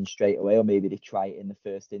to happen straight away, or maybe they try it in the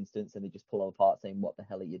first instance and they just pull them apart saying, "What the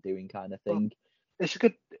hell are you doing?" kind of Well, thing. it's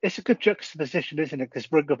a good juxtaposition, isn't it?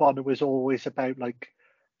 Because Ring of Honor was always about like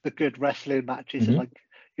the good wrestling matches and Mhm.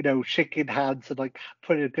 like shaking hands and like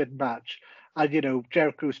putting a good match. And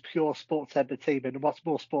Jericho's pure sports entertainment. And what's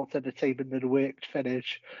more sports entertainment than a worked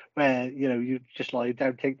finish where you just lie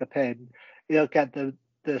down, take the pin. You'll get the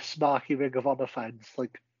smarky Ring of Honor fans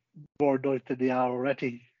like more annoyed than they are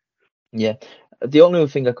already. Yeah. The only other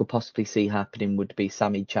thing I could possibly see happening would be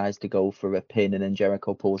Sammy tries to go for a pin and then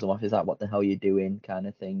Jericho pulls him off. Is that what the hell you doing kind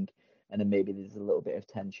of thing? And then maybe there's a little bit of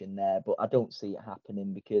tension there, but I don't see it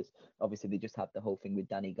happening because obviously they just had the whole thing with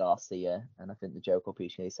Danny Garcia, and I think the Jericho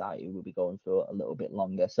Appreciation Society will be going for a little bit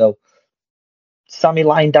longer. So Sammy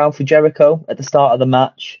lying down for Jericho at the start of the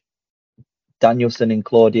match, Danielson and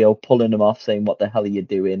Claudio pulling him off, saying, "What the hell are you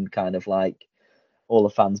doing?" Kind of like all the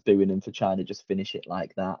fans booing him for trying to just finish it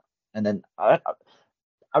like that. And then I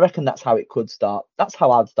reckon that's how it could start. That's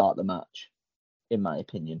how I'd start the match, in my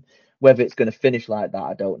opinion. Whether it's going to finish like that,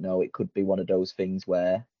 I don't know. It could be one of those things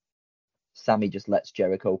where Sammy just lets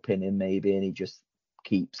Jericho pin him, maybe, and he just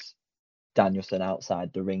keeps Danielson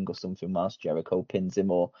outside the ring or something whilst Jericho pins him,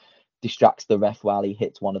 or distracts the ref while he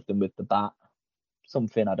hits one of them with the bat.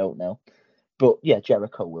 Something, I don't know. But yeah,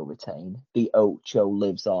 Jericho will retain. The Ocho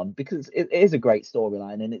lives on because it is a great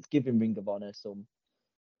storyline and it's giving Ring of Honor some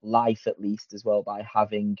life at least as well by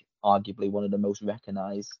having arguably one of the most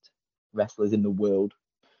recognized wrestlers in the world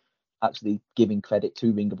actually giving credit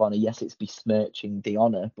to Ring of Honor. Yes, it's besmirching the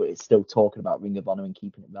honor, but it's still talking about Ring of Honor and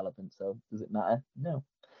keeping it relevant. So does it matter? No.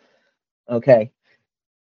 Okay.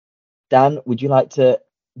 Dan, would you like to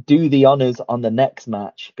do the honors on the next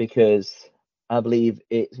match? Because I believe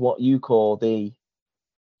it's what you call the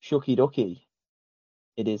Shucky Ducky.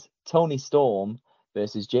 It is Toni Storm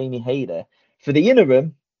versus Jamie Hayter for the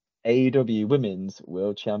interim AEW Women's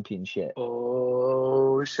World Championship.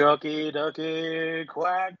 Oh, shucky ducky,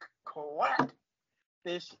 quack, quack.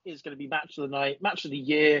 This is going to be match of the night, match of the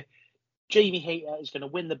year. Jamie Hayter is going to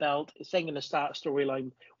win the belt. It's then going to start a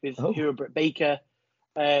storyline with her and Britt Baker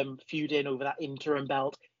feuding over that interim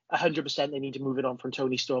belt. 100% they need to move it on from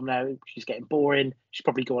Toni Storm now. She's getting boring. She'll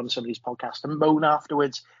probably go on somebody's podcast and moan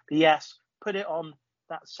afterwards. But yes, put it on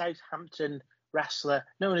that Southampton wrestler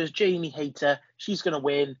known as Jamie Hayter. She's going to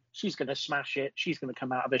win. She's going to smash it. She's going to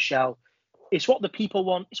come out of her shell. It's what the people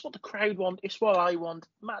want. It's what the crowd want. It's what I want.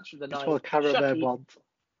 Match of the night. It's what the cameramen want.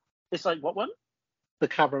 It's like, what one? The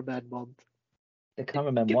cameramen want. The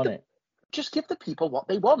cameramen want it. Just give the people what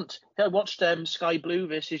they want. I watched Sky Blue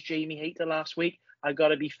versus Jamie Hayter last week. I got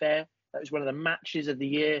to be fair. That was one of the matches of the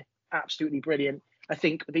year. Absolutely brilliant. I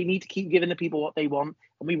think they need to keep giving the people what they want,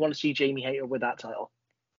 and we want to see Jamie Hayter with that title.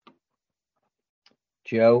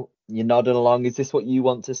 Joe, you're nodding along. Is this what you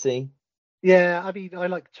want to see? Yeah, I mean, I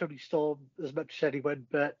like Toni Storm as much as anyone,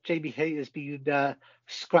 but Jamie Hayter's been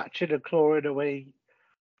scratching and clawing away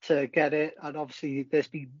to get it, and obviously there's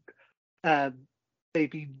been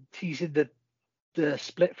they've been teasing the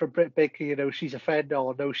split from Britt Baker. She's a friend,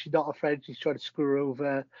 or no, she's not a friend. She's trying to screw her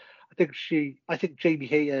over. I think Jamie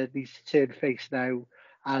Hayter needs to turn face now,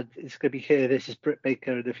 and it's going to be her. This is Britt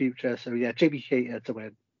Baker in the future. So yeah, Jamie Hayter to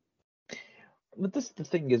win. But this is the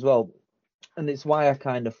thing as well, and it's why I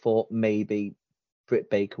kind of thought maybe Britt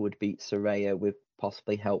Baker would beat Saraya with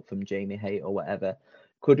possibly help from Jamie Hayter or whatever.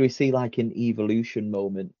 Could we see like an evolution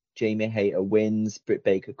moment? Jamie Hayter wins, Britt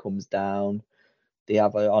Baker comes down, they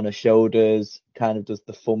have her on her shoulders, kind of does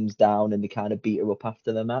the thumbs down, and they kind of beat her up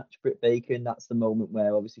after the match, Britt Baker, and that's the moment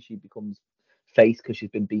where obviously she becomes face because she's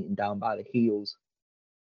been beaten down by the heels.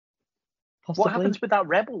 Possibly. What happens with that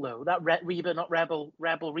Rebel though? That Reba, not Rebel,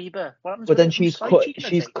 Rebel Reba. What happens? But then she's cut.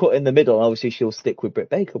 She's cut in the middle. And obviously, she'll stick with Britt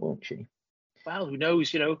Baker, won't she? Well, who knows?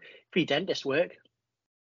 Free dentist work.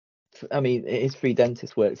 I mean, it is free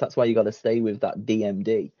dentist work. That's why you got to stay with that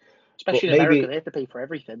DMD. Especially in America, they have to pay for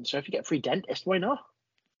everything. So if you get free dentist, why not?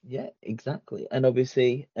 Yeah, exactly. And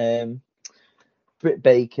obviously, Britt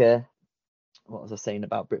Baker. What was I saying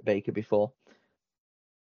about Britt Baker before?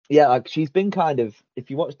 Yeah, like she's been kind of. If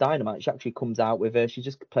you watch Dynamite, she actually comes out with her. She's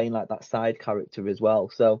just playing like that side character as well.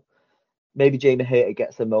 So maybe Jamie Hayter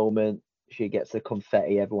gets a moment. She gets the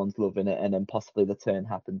confetti, everyone's loving it, and then possibly the turn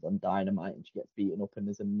happens on Dynamite and she gets beaten up and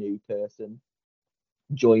there's a new person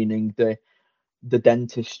joining the the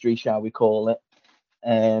dentistry, shall we call it,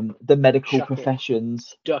 the medical Shuck it.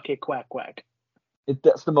 professions. Duck it, quack, quack. If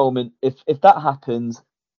that's the moment, if that happens,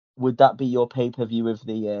 would that be your pay-per-view of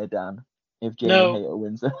the year, Dan? If Jamie No. Hayter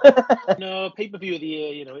wins? No, pay-per-view of the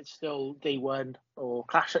year, you know, it's still day one or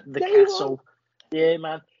Clash at the Day Castle. Yeah,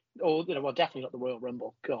 man. Or, you know, well, definitely not the Royal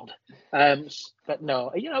Rumble. God. But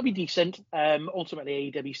no, you know, it'll be decent.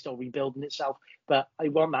 Ultimately, AEW's still rebuilding itself, but I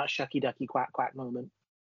want that shucky ducky quack quack moment.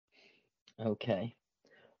 Okay.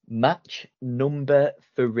 Match number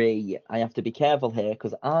 3. I have to be careful here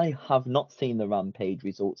because I have not seen the Rampage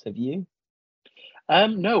results. Have you?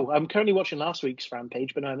 No, I'm currently watching last week's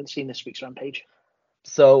Rampage, but no, I haven't seen this week's Rampage.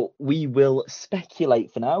 So we will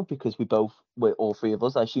speculate for now because we're all three of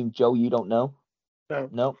us. I assume, Joe, you don't know?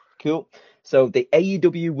 No? Cool. So the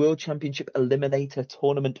AEW World Championship Eliminator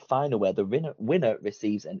Tournament Final, where the winner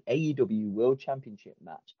receives an AEW World Championship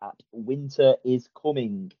match at Winter is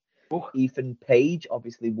Coming. Oh. Ethan Page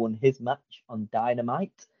obviously won his match on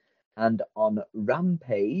Dynamite. And on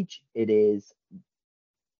Rampage, it is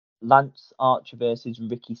Lance Archer versus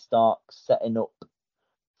Ricky Starks setting up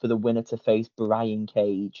for the winner to face Brian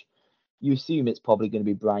Cage. You assume it's probably going to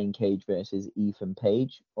be Brian Cage versus Ethan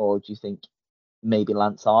Page, or do you think maybe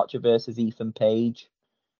Lance Archer versus Ethan Page?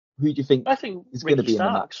 Who do you think I think is going to Ricky be in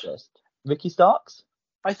the match Starks. first? Ricky Starks?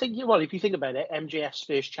 I think, well, if you think about it, MJF's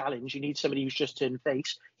first challenge, you need somebody who's just turned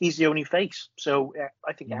face. He's the only face. So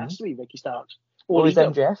I think it has to be Ricky Starks. Or is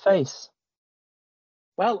MJF face?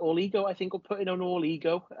 Well, All Ego, I think, will put in on All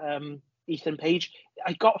Ego. Ethan Page.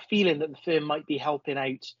 I got a feeling that the firm might be helping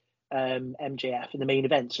out MJF in the main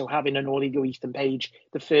event. So having an All Ego Ethan Page,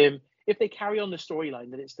 the firm, if they carry on the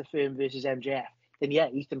storyline that it's the firm versus MJF, then yeah,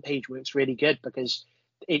 Ethan Page works really good because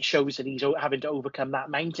it shows that he's having to overcome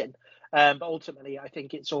that mountain. But ultimately, I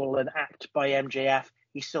think it's all an act by MJF.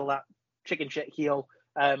 He's still that chicken shit heel.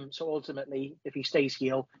 So ultimately, if he stays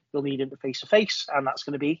heel, you'll need him to face to face, and that's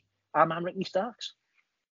going to be our man Ricky Starks.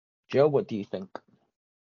 Joe, what do you think?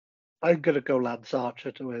 I'm going to go Lance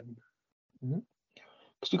Archer to win.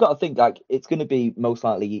 Because you've got to think, like, it's going to be most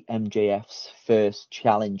likely MJF's first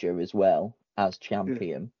challenger as well as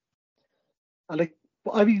champion. Yeah.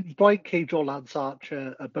 I mean, Brian Cage or Lance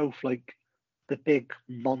Archer are both like the big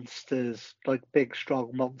monsters, like big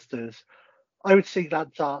strong monsters. I would say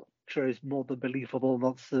Lance Archer is more the believable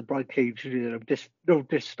monster than Brian Cage. You know, no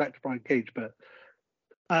disrespect to Brian Cage, but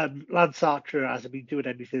Lance Archer hasn't been doing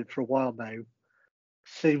anything for a while now,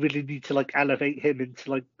 so you really need to like elevate him into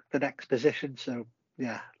like the next position. So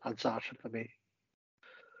yeah, Lance Archer for me.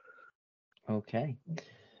 Okay.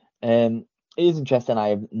 It is interesting. I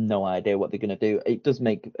have no idea what they're going to do. It does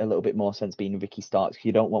make a little bit more sense being Ricky Starks.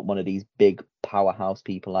 You don't want one of these big powerhouse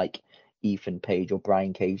people like Ethan Page or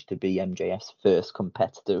Brian Cage to be MJF's first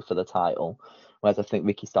competitor for the title. Whereas I think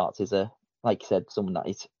Ricky Starks is like you said, someone that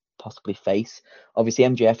is possibly face. Obviously,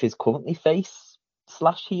 MJF is currently face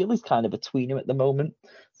 / heel. He's kind of a tweener at the moment,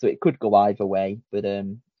 so it could go either way. But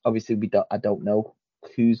obviously, I don't know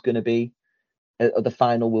who's going to be. The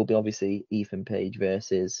final will be obviously Ethan Page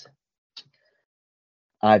versus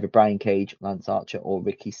either Brian Cage, Lance Archer, or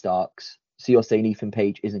Ricky Starks. So you're saying Ethan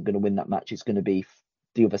Page isn't going to win that match? It's going to be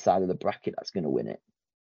the other side of the bracket that's going to win it.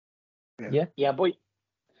 Yeah. Yeah, boy.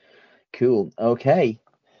 Cool. Okay.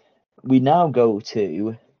 We now go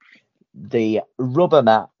to the rubber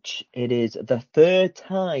match. It is the third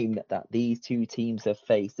time that these two teams have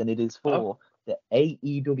faced, and it is for the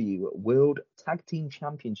AEW World Tag Team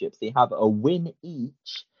Championships. They have a win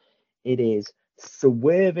each. It is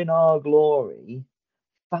Swerve in Our Glory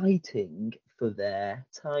fighting for their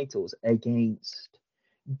titles against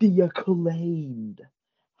the Acclaimed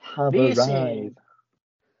have arrived.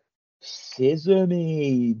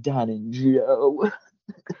 Sesame, Dan and Joe.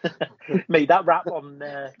 Mate, that rap on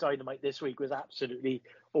Dynamite this week was absolutely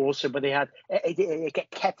awesome. But they had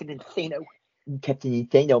Captain Insano. Captain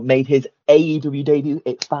Insano made his AEW debut.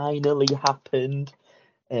 It finally happened.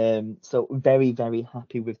 So very, very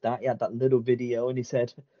happy with that. He had that little video and he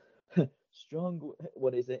said, strong,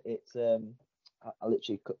 what is it? It's, I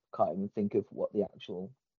literally can't even think of what the actual,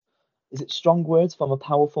 is it strong words from a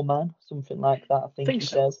powerful man? Something like that, I think he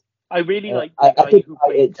says. I really like the guy who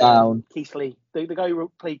played Keith Lee. The guy who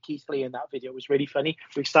played Keith Lee in that video was really funny.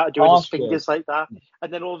 We started doing his fingers like that,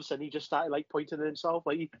 and then all of a sudden he just started like pointing at himself,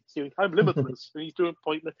 like he's doing "I'm limitless," and he's doing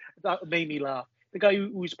pointless. That made me laugh. The guy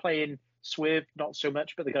who was playing Swerve, not so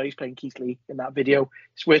much, but the guy who's playing Keith Lee in that video,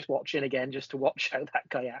 it's worth watching again just to watch how that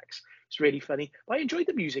guy acts. It's really funny. But I enjoyed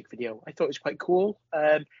the music video. I thought it was quite cool.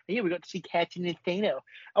 And yeah, we got to see Captain Insano.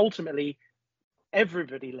 Ultimately,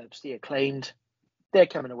 everybody loves the Acclaimed. They're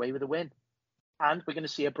coming away with a win. And we're going to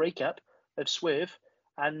see a breakup of Swerve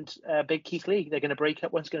and Big Keith Lee. They're going to break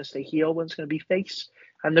up. One's going to stay heel, one's going to be face,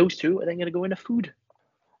 and those two are then going to go in a food.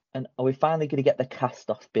 And are we finally going to get the cast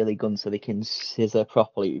off Billy Gunn so they can scissor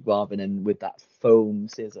properly rather than with that foam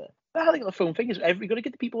scissor? I think the foam fingers. You've got to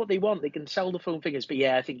get the people what they want. They can sell the foam fingers, but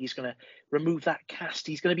yeah, I think he's going to remove that cast.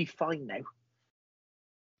 He's going to be fine now.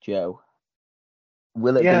 Joe,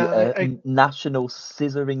 will it be a national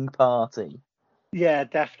scissoring party? Yeah,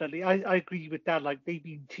 definitely. I agree with that. Like, they've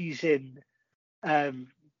been teasing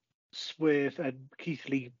Swerve and Keith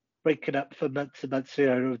Lee breaking up for months and months.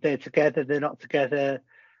 They're together, they're not together.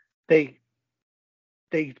 They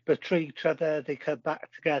betray each other. They come back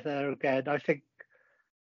together again. I think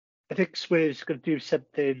Swerve's going to do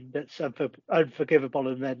something that's unforgivable,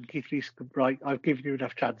 and then Keith Lee's right. I've given you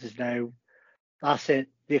enough chances now. That's it.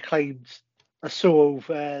 The Acclaims are so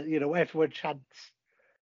over. Everyone chants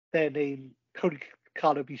their name. Cody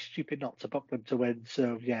Khan would be stupid not to book them to win.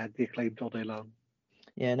 So yeah, the Acclaimed all day long.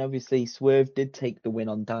 Yeah, and obviously Swerve did take the win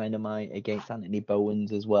on Dynamite against Anthony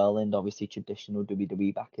Bowens as well, and obviously traditional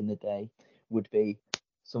WWE back in the day would be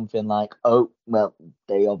something like, oh, well,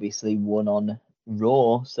 they obviously won on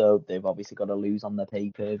Raw, so they've obviously got to lose on the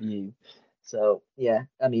pay-per-view. So, yeah,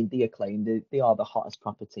 I mean, the Acclaimed, they are the hottest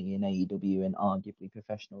property in AEW and arguably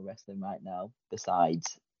professional wrestling right now,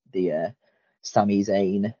 besides the Sami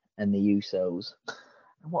Zayn and the Usos.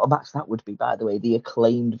 And what a match that would be, by the way, the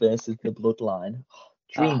Acclaimed versus the Bloodline.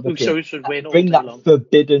 Dream booking. Usos would win all Bring day that long.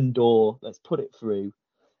 forbidden door. Let's put it through.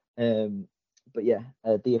 But yeah,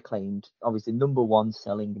 the Acclaimed, obviously number one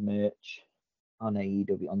selling merch on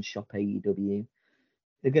AEW, on Shop AEW.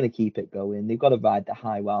 They're going to keep it going. They've got to ride the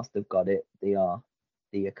high whilst they've got it. They are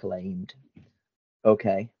the Acclaimed.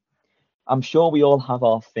 Okay. I'm sure we all have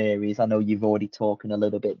our theories. I know you've already talking a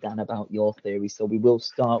little bit, Dan, about your theories, so we will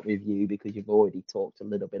start with you because you've already talked a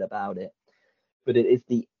little bit about it. But it is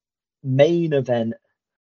the main event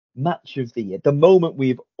match of the year, the moment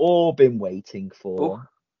we've all been waiting for. Oh.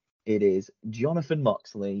 It is Jonathan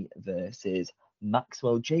Moxley versus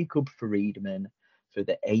Maxwell Jacob Friedman for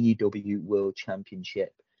the AEW World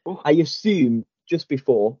Championship. Oh. I assume, just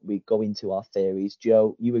before we go into our theories,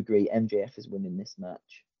 Joe, you agree MJF is winning this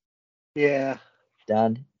match? Yeah.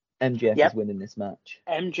 Dan, MJF Yep. is winning this match.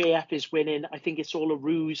 MJF is winning. I think it's all a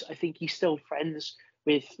ruse. I think he's still friends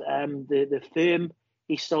with the firm.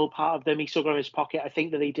 He's still part of them. He's still got in his pocket. I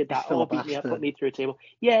think that they did that. Oh, beat me up, put me through a table.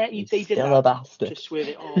 Yeah, they did that to swerve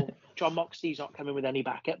it. Oh, John Moxley's not coming with any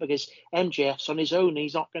backup because MJF's on his own.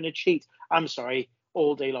 He's not going to cheat. I'm sorry.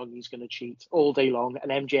 All day long, he's going to cheat. All day long.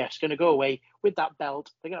 And MJF's going to go away with that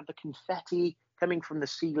belt. They're going to have the confetti coming from the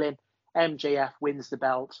ceiling. MJF wins the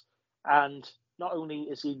belt. And not only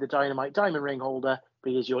is he the Dynamite Diamond Ring holder,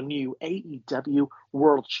 but he is your new AEW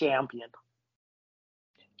World Champion.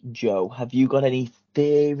 Joe, have you got any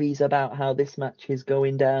theories about how this match is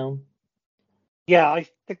going down? Yeah, I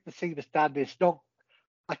think the same as Dan is not.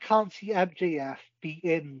 I can't see MJF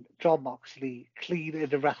beating John Moxley clean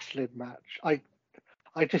in a wrestling match.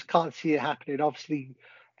 I just can't see it happening. Obviously,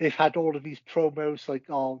 they've had all of these promos like,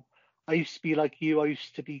 oh, I used to be like you. I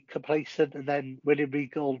used to be complacent, and then William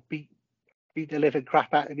Regal beat the living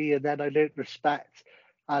crap out of me, and then I learned respect.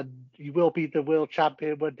 And you will be the world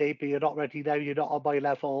champion one day, but you're not ready now. You're not on my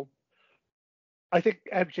level. I think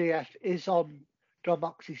MJF is on John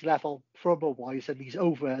Moxley's level promo-wise, and he's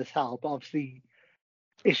over as hell. But obviously,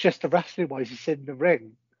 it's just the wrestling-wise, he's in the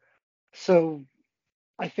ring. So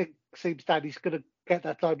I think same stand, he's going to get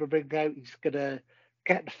that diamond ring out. He's going to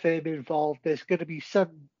get the firm involved. There's going to be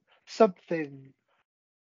something,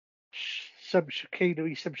 some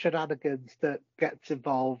chicanery, some shenanigans that gets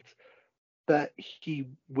involved that he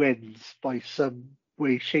wins by some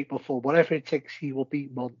way, shape, or form. Whatever it takes, he will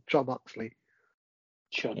beat John Moxley.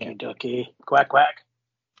 Chucky ducky, quack quack.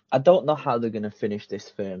 I don't know how they're going to finish this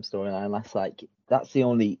firm storyline. That's the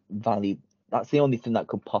only thing that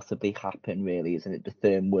could possibly happen, really, isn't it? The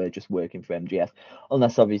firm were just working for MJF,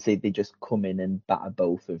 unless obviously they just come in and batter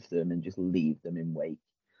both of them and just leave them in wait.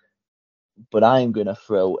 But I am going to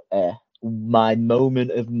throw my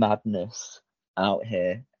moment of madness out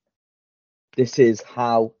here. This is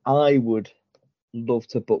how I would love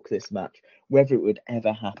to book this match. Whether it would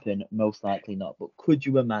ever happen, most likely not. But could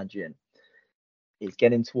you imagine? It's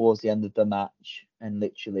getting towards the end of the match, and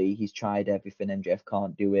literally he's tried everything. MJF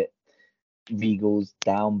can't do it. Regal's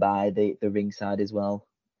down by the ringside as well,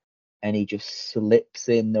 and he just slips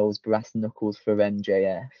in those brass knuckles for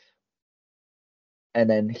MJF, and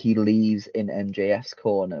then he leaves in MJF's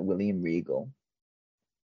corner, William Regal.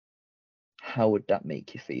 How would that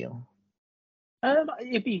make you feel?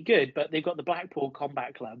 It'd be good, but they've got the Blackpool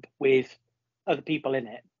Combat Club with other people in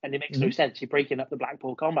it, and it makes no sense. You're breaking up the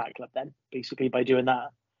Blackpool Combat Club then, basically, by doing that.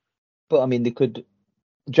 But I mean, they could.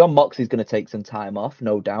 John Moxley's going to take some time off,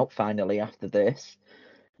 no doubt. Finally, after this,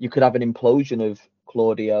 you could have an implosion of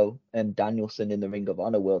Claudio and Danielson in the Ring of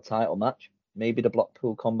Honor World Title match. Maybe the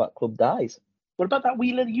Blackpool Combat Club dies. What about that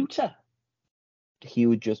Wheeler Yuta? He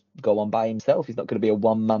would just go on by himself. He's not going to be a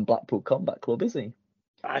one-man Blackpool Combat Club, is he?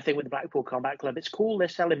 I think with the Blackpool Combat Club, it's cool. They're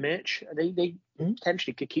selling merch. They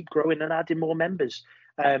potentially could keep growing and adding more members.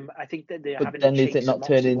 I think that they're having. But then is it not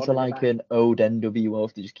turning into like an old NWO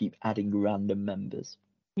if they just keep adding random members?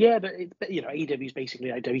 Yeah, but AEW is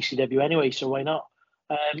basically like WCW anyway, so why not?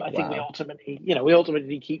 I think we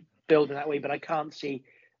ultimately keep building that way, but I can't see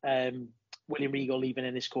William Regal leaving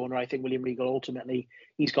in this corner. I think William Regal ultimately,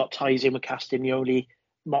 he's got ties in with Castagnoli,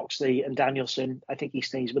 Moxley, and Danielson. I think he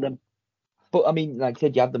stays with them. But I mean, like I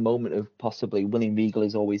said, you have the moment of possibly William Regal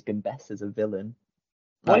has always been best as a villain.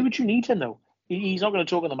 Why would you need him though? He's not going to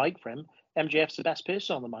talk on the mic for him. MJF's the best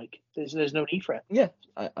person on the mic. There's no need for it. Yeah,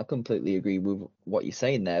 I completely agree with what you're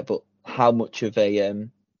saying there. But how much of a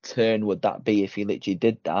turn would that be if he literally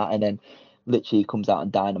did that and then literally comes out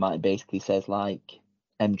on Dynamite and basically says like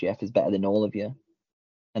MJF is better than all of you,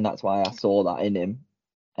 and that's why I saw that in him.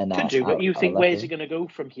 And but you think where's it going to go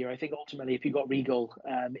from here? I think ultimately, if you got Regal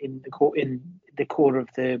in the corner of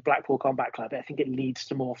the Blackpool Combat Club, I think it leads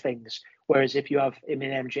to more things. Whereas if you have him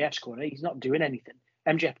in MJF's corner, he's not doing anything.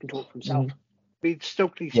 MJF can talk for himself. I mean,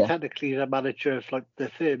 Stokely's technically the manager of like the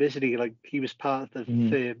firm, isn't he? Like he was part of the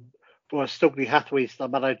firm, but Stokely Hathaway's the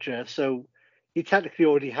manager, so he technically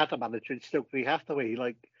already had a manager in Stokely Hathaway.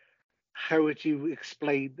 Like, how would you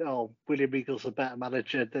explain? Oh, William Regal's a better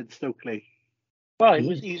manager than Stokely. Well,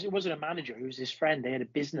 it wasn't a manager. It was his friend. They had a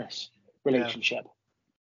business relationship.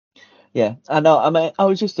 Yeah, I know. I mean, I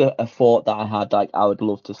was just a thought that I had. Like, I would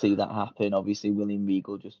love to see that happen. Obviously, William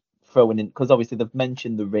Regal just throwing in, because obviously they've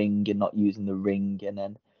mentioned the ring and not using the ring, and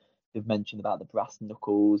then they've mentioned about the brass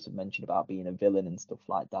knuckles, and mentioned about being a villain and stuff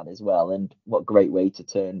like that as well. And what great way to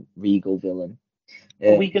turn Regal villain.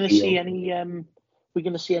 Are we going to see any? We're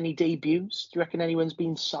going to see any debuts? Do you reckon anyone's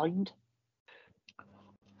been signed?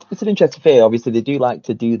 It's an interesting thing. Obviously, they do like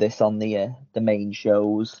to do this on the main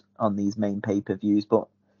shows, on these main pay-per-views, but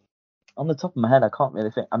on the top of my head, I can't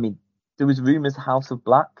really think. I mean, there was rumours House of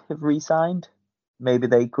Black have re-signed. Maybe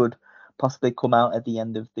they could possibly come out at the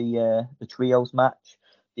end of the trios match.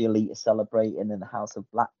 The Elite are celebrating, and the House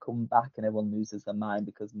of Black come back, and everyone loses their mind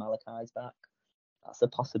because Malachi's back. That's a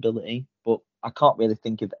possibility, but I can't really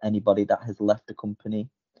think of anybody that has left the company.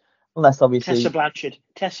 Unless obviously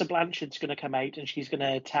Tessa Blanchard's going to come out and she's going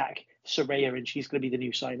to attack Saraya and she's going to be the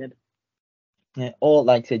new signing. Yeah, or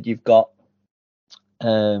like I said, you've got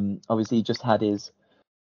obviously he just had his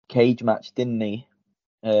cage match, didn't he?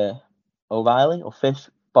 O'Reilly or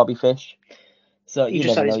Bobby Fish. So he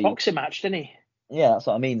just had his boxing match, didn't he? Yeah, that's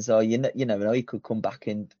what I mean. So you never know, he could come back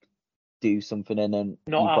and do something, and then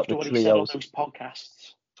not after what he said on those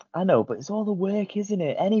podcasts. I know, but it's all the work, isn't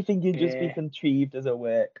it? Anything can just be conceived as a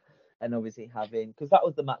work. And obviously because that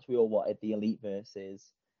was the match we all wanted, the Elite versus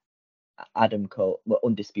Adam Cole, well,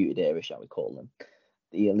 Undisputed Era, shall we call them?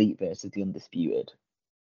 The Elite versus the Undisputed.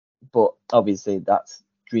 But obviously that's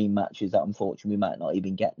dream matches that unfortunately we might not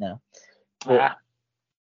even get now. But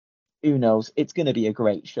who knows? It's going to be a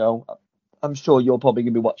great show. I'm sure you're probably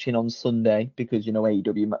going to be watching on Sunday because,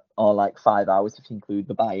 AEW are like 5 hours if you include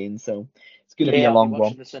the buy-in. So it's going to be a long one. I'll be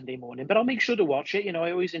watching the Sunday morning, but I'll make sure to watch it.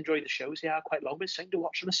 I always enjoy the shows. They are quite long, but it's something to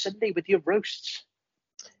watch on a Sunday with your roasts.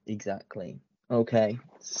 Exactly. Okay.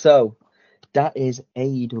 So that is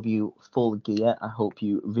AEW Full Gear. I hope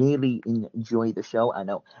you really enjoy the show. I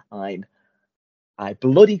know I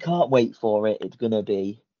bloody can't wait for it. It's going to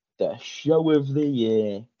be the show of the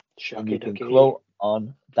year. And you can quote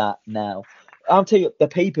on that now. I'll tell you, the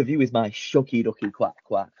pay-per-view is my shucky ducky quack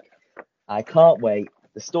quack. I can't wait.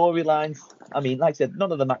 The storylines, I mean, like I said,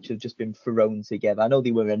 none of the matches have just been thrown together. I know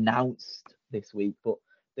they were announced this week, but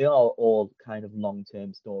they are all kind of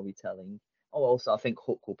long-term storytelling. Oh, also, I think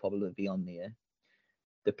Hook will probably be on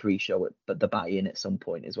the pre-show, but the buy-in at some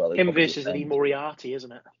point as well. Him versus Lee Moriarty,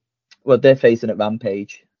 isn't it? Well, they're facing at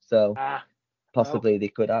Rampage, so possibly they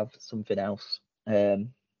could have something else.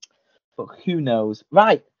 But who knows?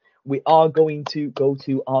 Right, we are going to go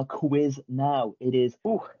to our quiz now. It is.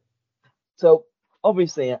 So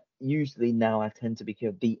obviously, usually now I tend to be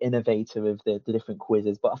the innovator of the different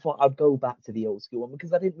quizzes, but I thought I'd go back to the old school one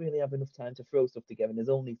because I didn't really have enough time to throw stuff together, and there's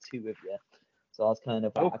only 2 of you. So I was kind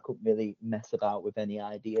of I couldn't really mess about with any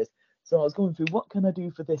ideas. So I was going through what can I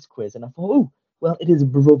do for this quiz, and I thought, Well, it is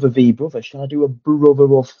brother v brother. Shall I do a brother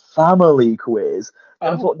or family quiz? And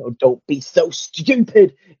I Oh, thought, no, don't be so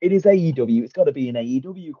stupid. It is AEW. It's got to be an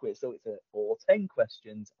AEW quiz. So it's all 10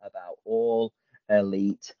 questions about all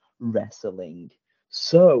elite wrestling.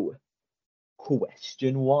 So,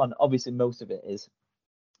 question one. Obviously, most of it is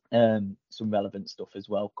some relevant stuff as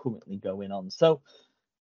well currently going on. So,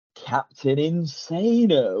 Captain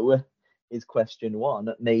Insano is question one,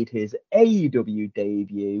 made his AEW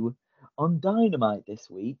debut on Dynamite this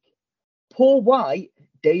week. Paul White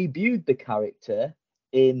debuted the character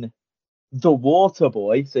in The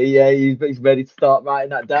Waterboy. So yeah, he's ready to start writing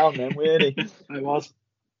that down then, weren't he? I was.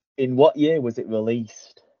 In what year was it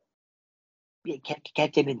released? Yeah,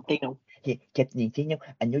 Captain Insano. Yeah, Captain Insano,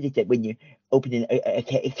 I noticed that when you're opening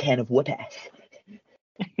a can of water.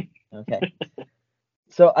 Okay.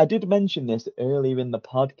 So I did mention this earlier in the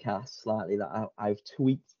podcast slightly that I've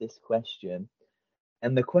tweaked this question.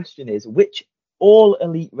 And the question is, which All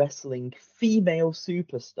Elite Wrestling female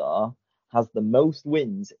superstar has the most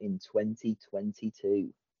wins in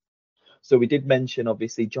 2022? So we did mention,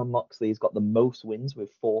 obviously, Jon Moxley has got the most wins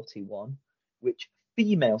with 41. Which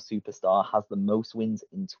female superstar has the most wins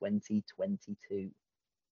in 2022?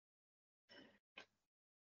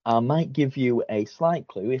 I might give you a slight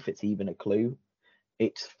clue, if it's even a clue.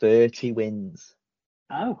 It's 30 wins.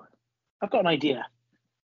 Oh, I've got an idea.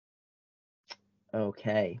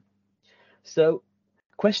 Okay. So,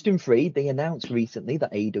 question 3, they announced recently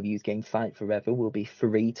that AEW's game Fight Forever will be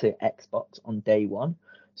free to Xbox on day one.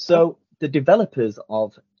 So, the developers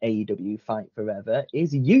of AEW Fight Forever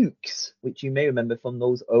is Yuke's, which you may remember from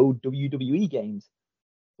those old WWE games.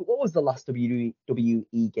 But what was the last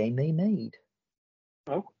WWE game they made?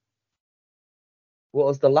 Oh, What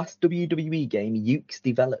was the last WWE game Yuke's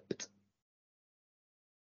developed?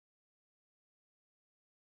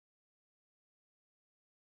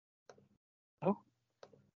 oh,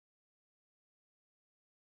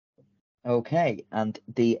 Okay, and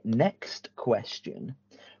the next question,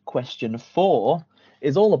 question 4,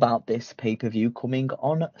 is all about this pay-per-view coming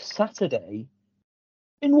on Saturday.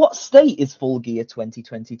 In what state is Full Gear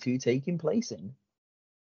 2022 taking place in?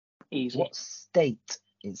 easy. What state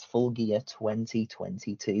is Full Gear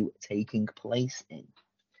 2022 taking place in?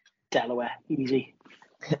 Delaware, easy.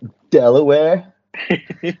 Delaware.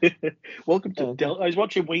 Welcome to Okay. I was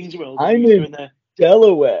watching Wayne's World. I'm and he was in doing the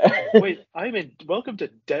Delaware. wait. Welcome to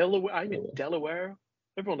Delaware. I'm in Delaware.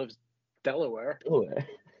 Everyone loves Delaware. Delaware.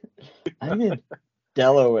 I'm in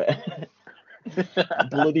Delaware.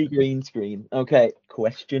 Bloody green screen. Okay,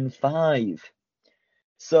 question 5.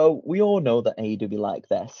 So we all know that AEW like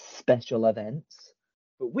their special events,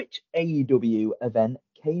 but which AEW event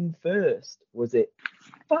came first? Was it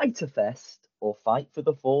Fighter Fest or Fight for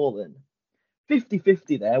the Fallen?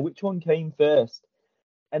 50-50 there, which one came first?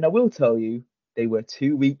 And I will tell you, they were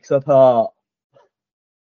 2 weeks apart.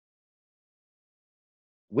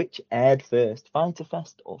 Which aired first, Fighter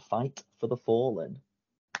Fest or Fight for the Fallen?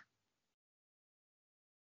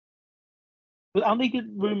 But aren't they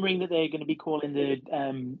rumouring that they're going to be calling the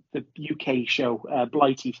UK show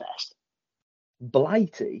Blighty Fest?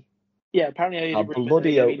 Blighty? Yeah, apparently I I heard a rumour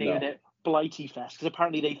that they're bloody going to hope be naming not. it Blighty Fest because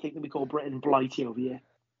apparently they think that we call Britain Blighty over here.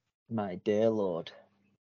 My dear Lord.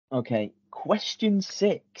 Okay, question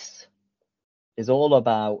 6 is all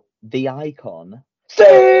about the icon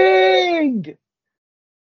Sting!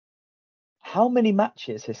 How many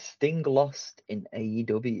matches has Sting lost in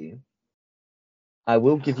AEW? I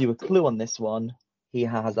will give you a clue on this one. He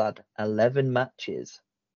has had 11 matches.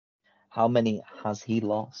 How many has he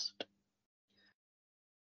lost?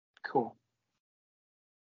 Cool.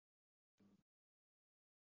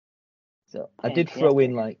 So I did throw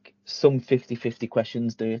in like some 50-50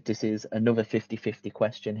 questions. This is another 50-50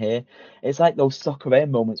 question here. It's like those soccer air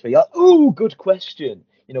moments where you're like, ooh, good question,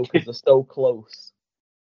 you know, because they're so close.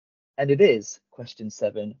 And it is question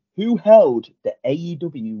 7. Who held the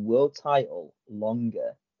AEW world title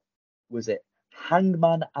longer? Was it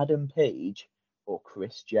Hangman Adam Page or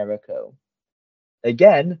Chris Jericho?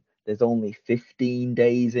 Again, there's only 15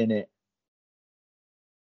 days in it.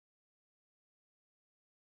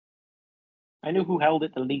 I know who held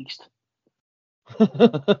it the least.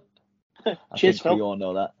 I Cheers, think Phil. we all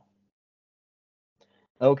know that.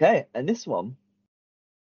 Okay, and this one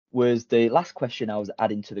was the last question I was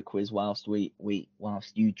adding to the quiz whilst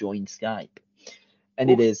you joined Skype.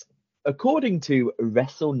 And it is, according to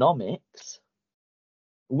WrestleNomics,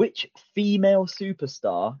 which female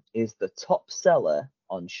superstar is the top seller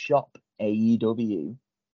on Shop AEW?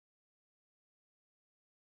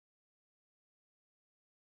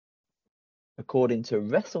 According to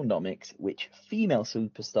WrestleNomics, which female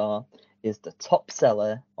superstar is the top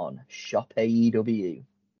seller on Shop AEW?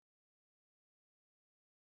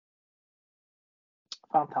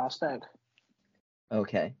 Fantastic.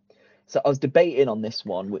 Okay. So I was debating on this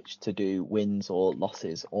one, which to do, wins or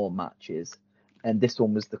losses or matches, and this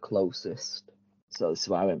one was the closest. So this is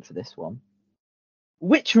why I went for this one.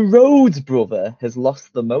 Which Rhodes brother has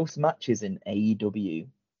lost the most matches in AEW?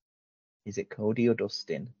 Is it Cody or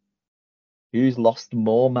Dustin? Who's lost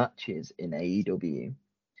more matches in AEW?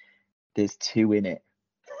 There's two in it.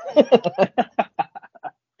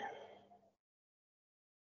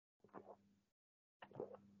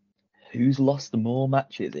 Who's lost more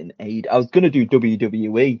matches in AEW? I was going to do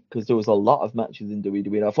WWE because there was a lot of matches in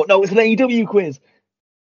WWE. And I thought, no, it's an AEW quiz.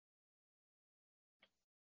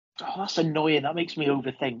 Oh, that's annoying. That makes me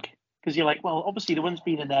overthink. Because you're like, well, obviously the one's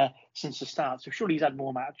been in there since the start, so surely he's had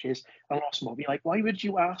more matches and lost more. Be like, why would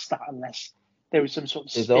you ask that unless there was some sort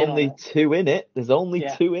of There's spin only on it? two in it. There's only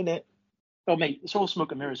two in it. Oh, mate, it's all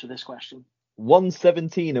smoke and mirrors with this question. One's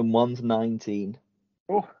 17 and one's 19.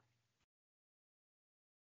 Oh.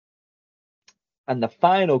 And the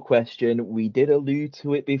final question, we did allude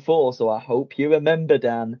to it before, so I hope you remember,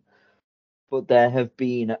 Dan. But there have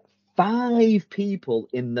been 5 people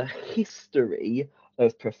in the history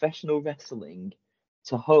of professional wrestling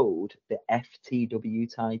to hold the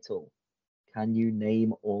FTW title. Can you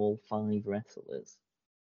name all 5 wrestlers?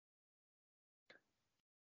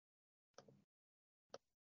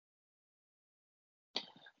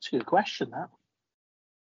 It's a good question, that.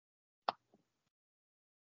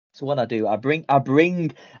 So what I do, I bring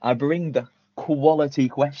the quality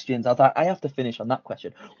questions. I was like, I have to finish on that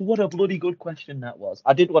question. What a bloody good question that was.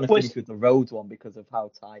 I did want to finish with the Rhodes one because of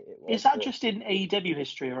how tight it was. Is that just in AEW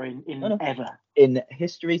history or in ever? In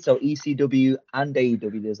history, so ECW and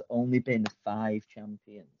AEW, there's only been 5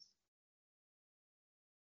 champions.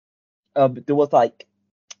 There was like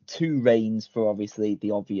 2 reigns for obviously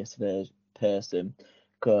the obvious person,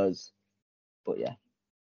 but yeah.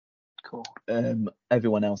 Cool.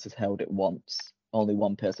 Everyone else has held it once. Only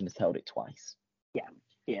one person has held it twice.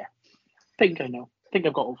 Yeah. Think I know. Think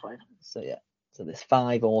I've got all 5. So yeah. So there's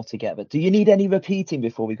 5 altogether. Do you need any repeating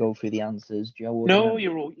before we go through the answers, Joe? No,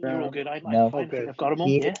 you're all good. I'm fine. I think I've got them all.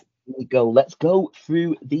 Here we go. Let's go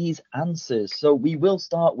through these answers. So we will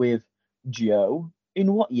start with Joe.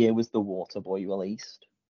 In what year was the Waterboy released?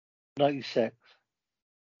 96.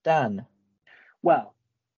 Dan. Well,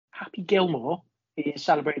 Happy Gilmore is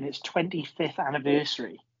celebrating its 25th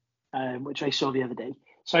anniversary, which I saw the other day.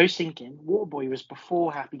 So I was thinking Waterboy was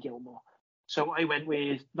before Happy Gilmore. So I went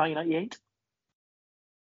with 1998.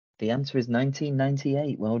 The answer is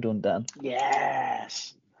 1998. Well done, Dan.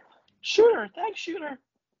 Yes. Shooter. Thanks, Shooter.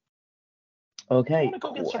 Okay. Do you want to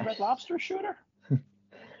go get some Red Lobster, Shooter?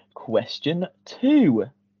 Question 2.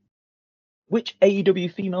 Which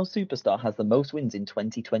AEW female superstar has the most wins in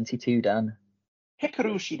 2022, Dan?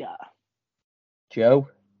 Hikaru Shida. Joe?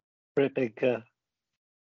 Britt Baker.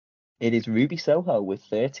 It is Ruby Soho with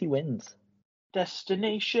 30 wins.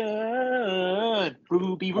 Destination.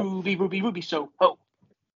 Ruby Soho.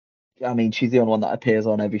 I mean, she's the only one that appears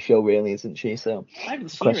on every show, really, isn't she? So I haven't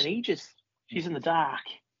seen her in ages. She's in the dark.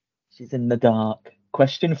 She's in the dark.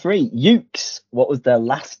 Question 3. Ukes. What was their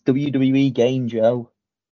last WWE game, Joe?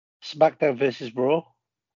 SmackDown versus Raw.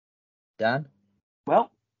 Dan?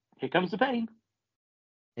 Well, here comes the pain.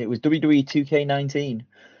 It was WWE 2K19.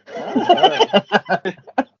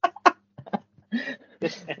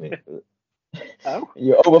 Oh.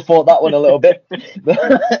 You overthought that one a little bit.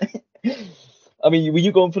 I mean, were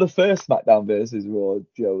you going for the first SmackDown versus Raw,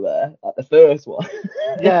 Joe, there? Like the first one?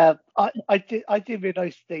 Yeah, I did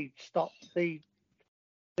realise they stopped. They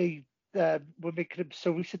were making them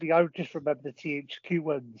so recently. I just remember the THQ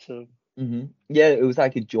one. So yeah, it was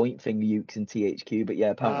like a joint thing, Ukes and THQ. But yeah,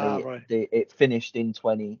 apparently right. it finished in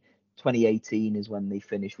 2018 is when they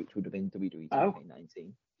finished, which would have been WWE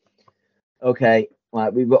 2019. Okay,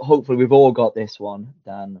 right. Hopefully we've all got this one,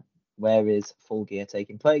 Dan. Where is Full Gear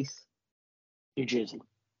taking place? New Jersey.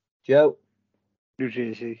 Joe? New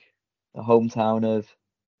Jersey. The hometown of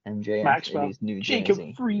MJF. Maxwell. It is New Jacob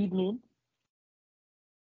Jersey. Friedman.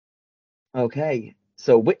 Okay,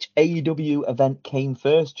 so which AEW event came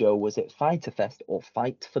first, Joe? Was it Fyter Fest or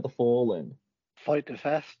Fight for the Fallen? Fyter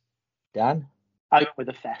Fest. Dan? I went with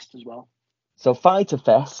the Fest as well. So Fyter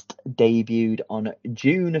Fest debuted on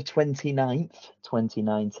June 29th,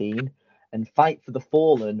 2019, and Fight for the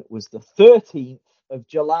Fallen was the 13th of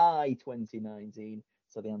July 2019.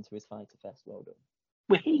 So the answer is Fyter Fest. Well done.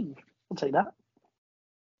 Wahee! I'll take that.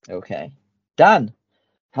 Okay. Dan,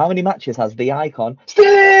 how many matches has the Icon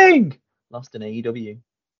Sting lost in AEW?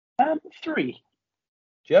 3.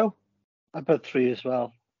 Joe? I put 3 as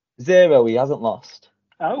well. 0. He hasn't lost.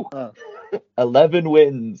 Oh, 11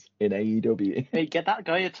 wins in AEW. hey, get that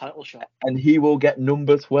guy a title shot. And he will get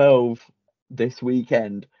number 12 this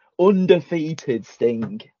weekend. Undefeated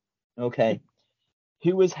Sting. Okay.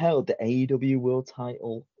 Who has held the AEW World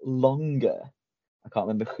title longer? I can't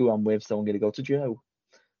remember who I'm with, so I'm going to go to Joe.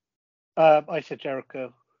 I said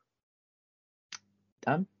Jericho.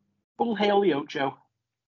 Dan? Full hail the Ocho.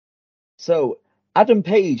 So, Adam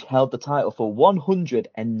Page held the title for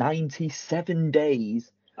 197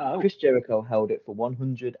 days. Oh. Chris Jericho held it for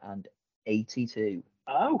 182.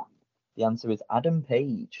 Oh. The answer is Adam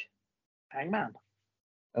Page. Hangman.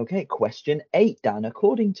 Okay, question 8, Dan.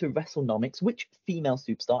 According to WrestleNomics, which female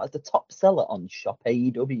superstar is the top seller on Shop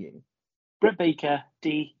AEW? Britt Baker,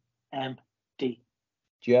 DMD.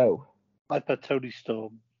 Joe? I put Tony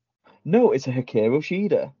Storm. No, it's a Hikaru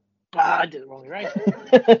Shida. I did it wrong, right?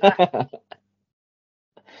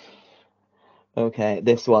 Okay,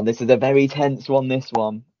 this is a very tense one, this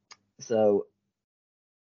one. So,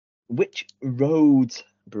 which Rhodes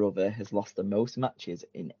brother has lost the most matches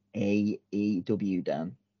in AEW,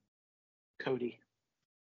 Dan? Cody.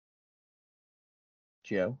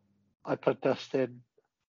 Joe? I put Dustin.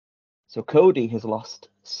 So Cody has lost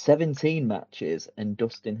 17 matches and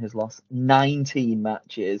Dustin has lost 19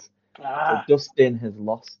 matches. So Dustin has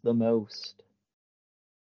lost the most.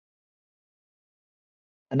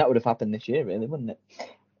 And that would have happened this year, really, wouldn't it?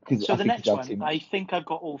 So the next one, I think I've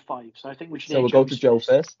got all 5, so I think we should. So we'll go to Joe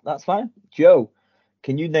first. That's fine. Joe,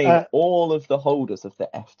 can you name all of the holders of the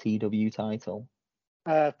FTW title?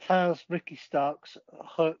 Taz, Ricky Starks,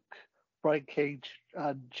 Hook, Brian Cage,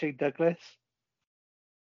 and Shane Douglas.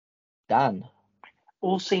 Dan.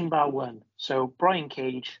 All seen bar 1. So Brian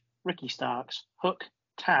Cage, Ricky Starks, Hook,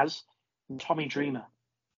 Taz, and Tommy Dreamer.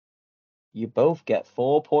 You both get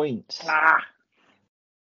 4 points.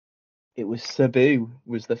 It was Sabu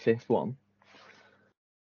was the 5th one.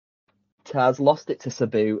 Taz lost it to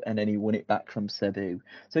Sabu and then he won it back from Sabu.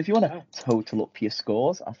 So if you want to total up your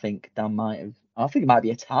scores, I think Dan might have. I think it might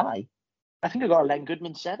be a tie. I think I got a Len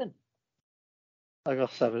Goodman 7. I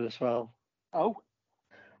got 7 as well. Oh.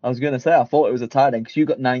 I was going to say, I thought it was a tie then because you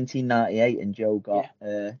got 1998 and Joe got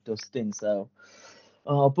Dustin. So,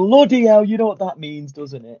 oh, bloody hell, you know what that means,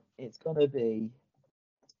 doesn't it? It's going to be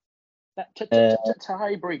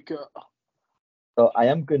tiebreaker. So I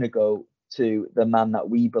am going to go to the man that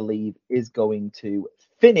we believe is going to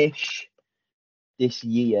finish this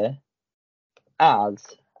year as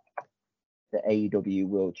the AEW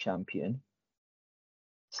World Champion.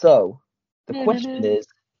 So the question is,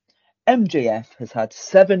 MJF has had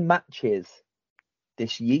 7 matches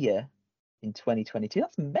this year in 2022.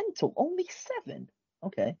 That's mental. Only 7.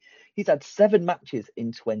 Okay. He's had 7 matches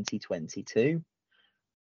in 2022.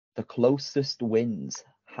 The closest wins.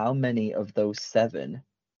 How many of those 7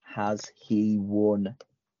 has he won?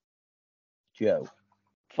 Joe?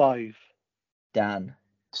 5. Dan?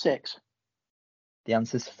 6. The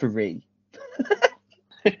answer's 3.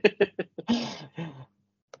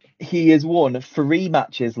 He has won 3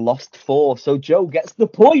 matches, lost 4. So Joe gets the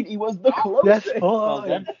point. He was the closest. Yes, boy.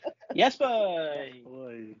 Well yes,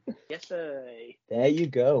 boy. Yes, boy. There you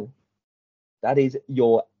go. That is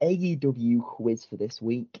your AEW quiz for this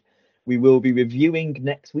week. We will be reviewing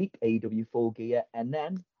next week AEW Full Gear, and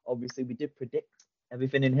then obviously we did predict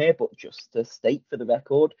everything in here, but just to state for the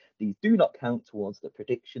record, these do not count towards the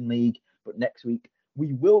prediction league. But next week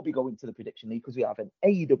we will be going to the prediction league because we have an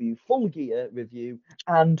AEW Full Gear review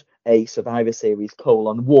and a Survivor Series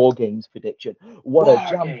War Games prediction. What a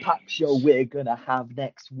jam-packed show we're gonna have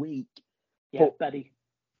next week. Yeah, buddy.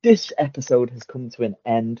 This episode has come to an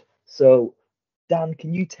end, so Dan,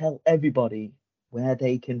 can you tell everybody where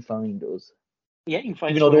they can find us? Yeah, you can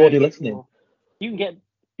find us. Even though they're already listening. You can get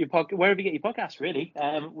your wherever you get your podcast, really.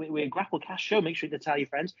 We're a Grapplecast show. Make sure to tell your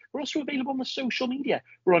friends. We're also available on the social media.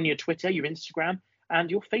 We're on your Twitter, your Instagram,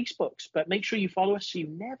 and your Facebooks. But make sure you follow us so you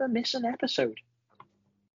never miss an episode.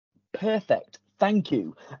 Perfect. Thank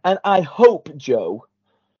you. And I hope, Joe,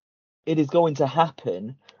 it is going to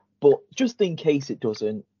happen. But just in case it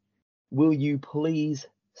doesn't, will you please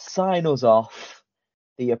sign us off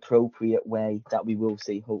the appropriate way that we will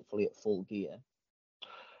see, hopefully, at Full Gear?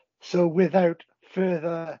 So without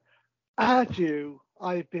further ado,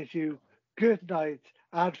 I bid you good night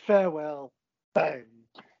and farewell. Bang.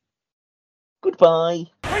 Goodbye.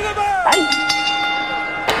 Bye.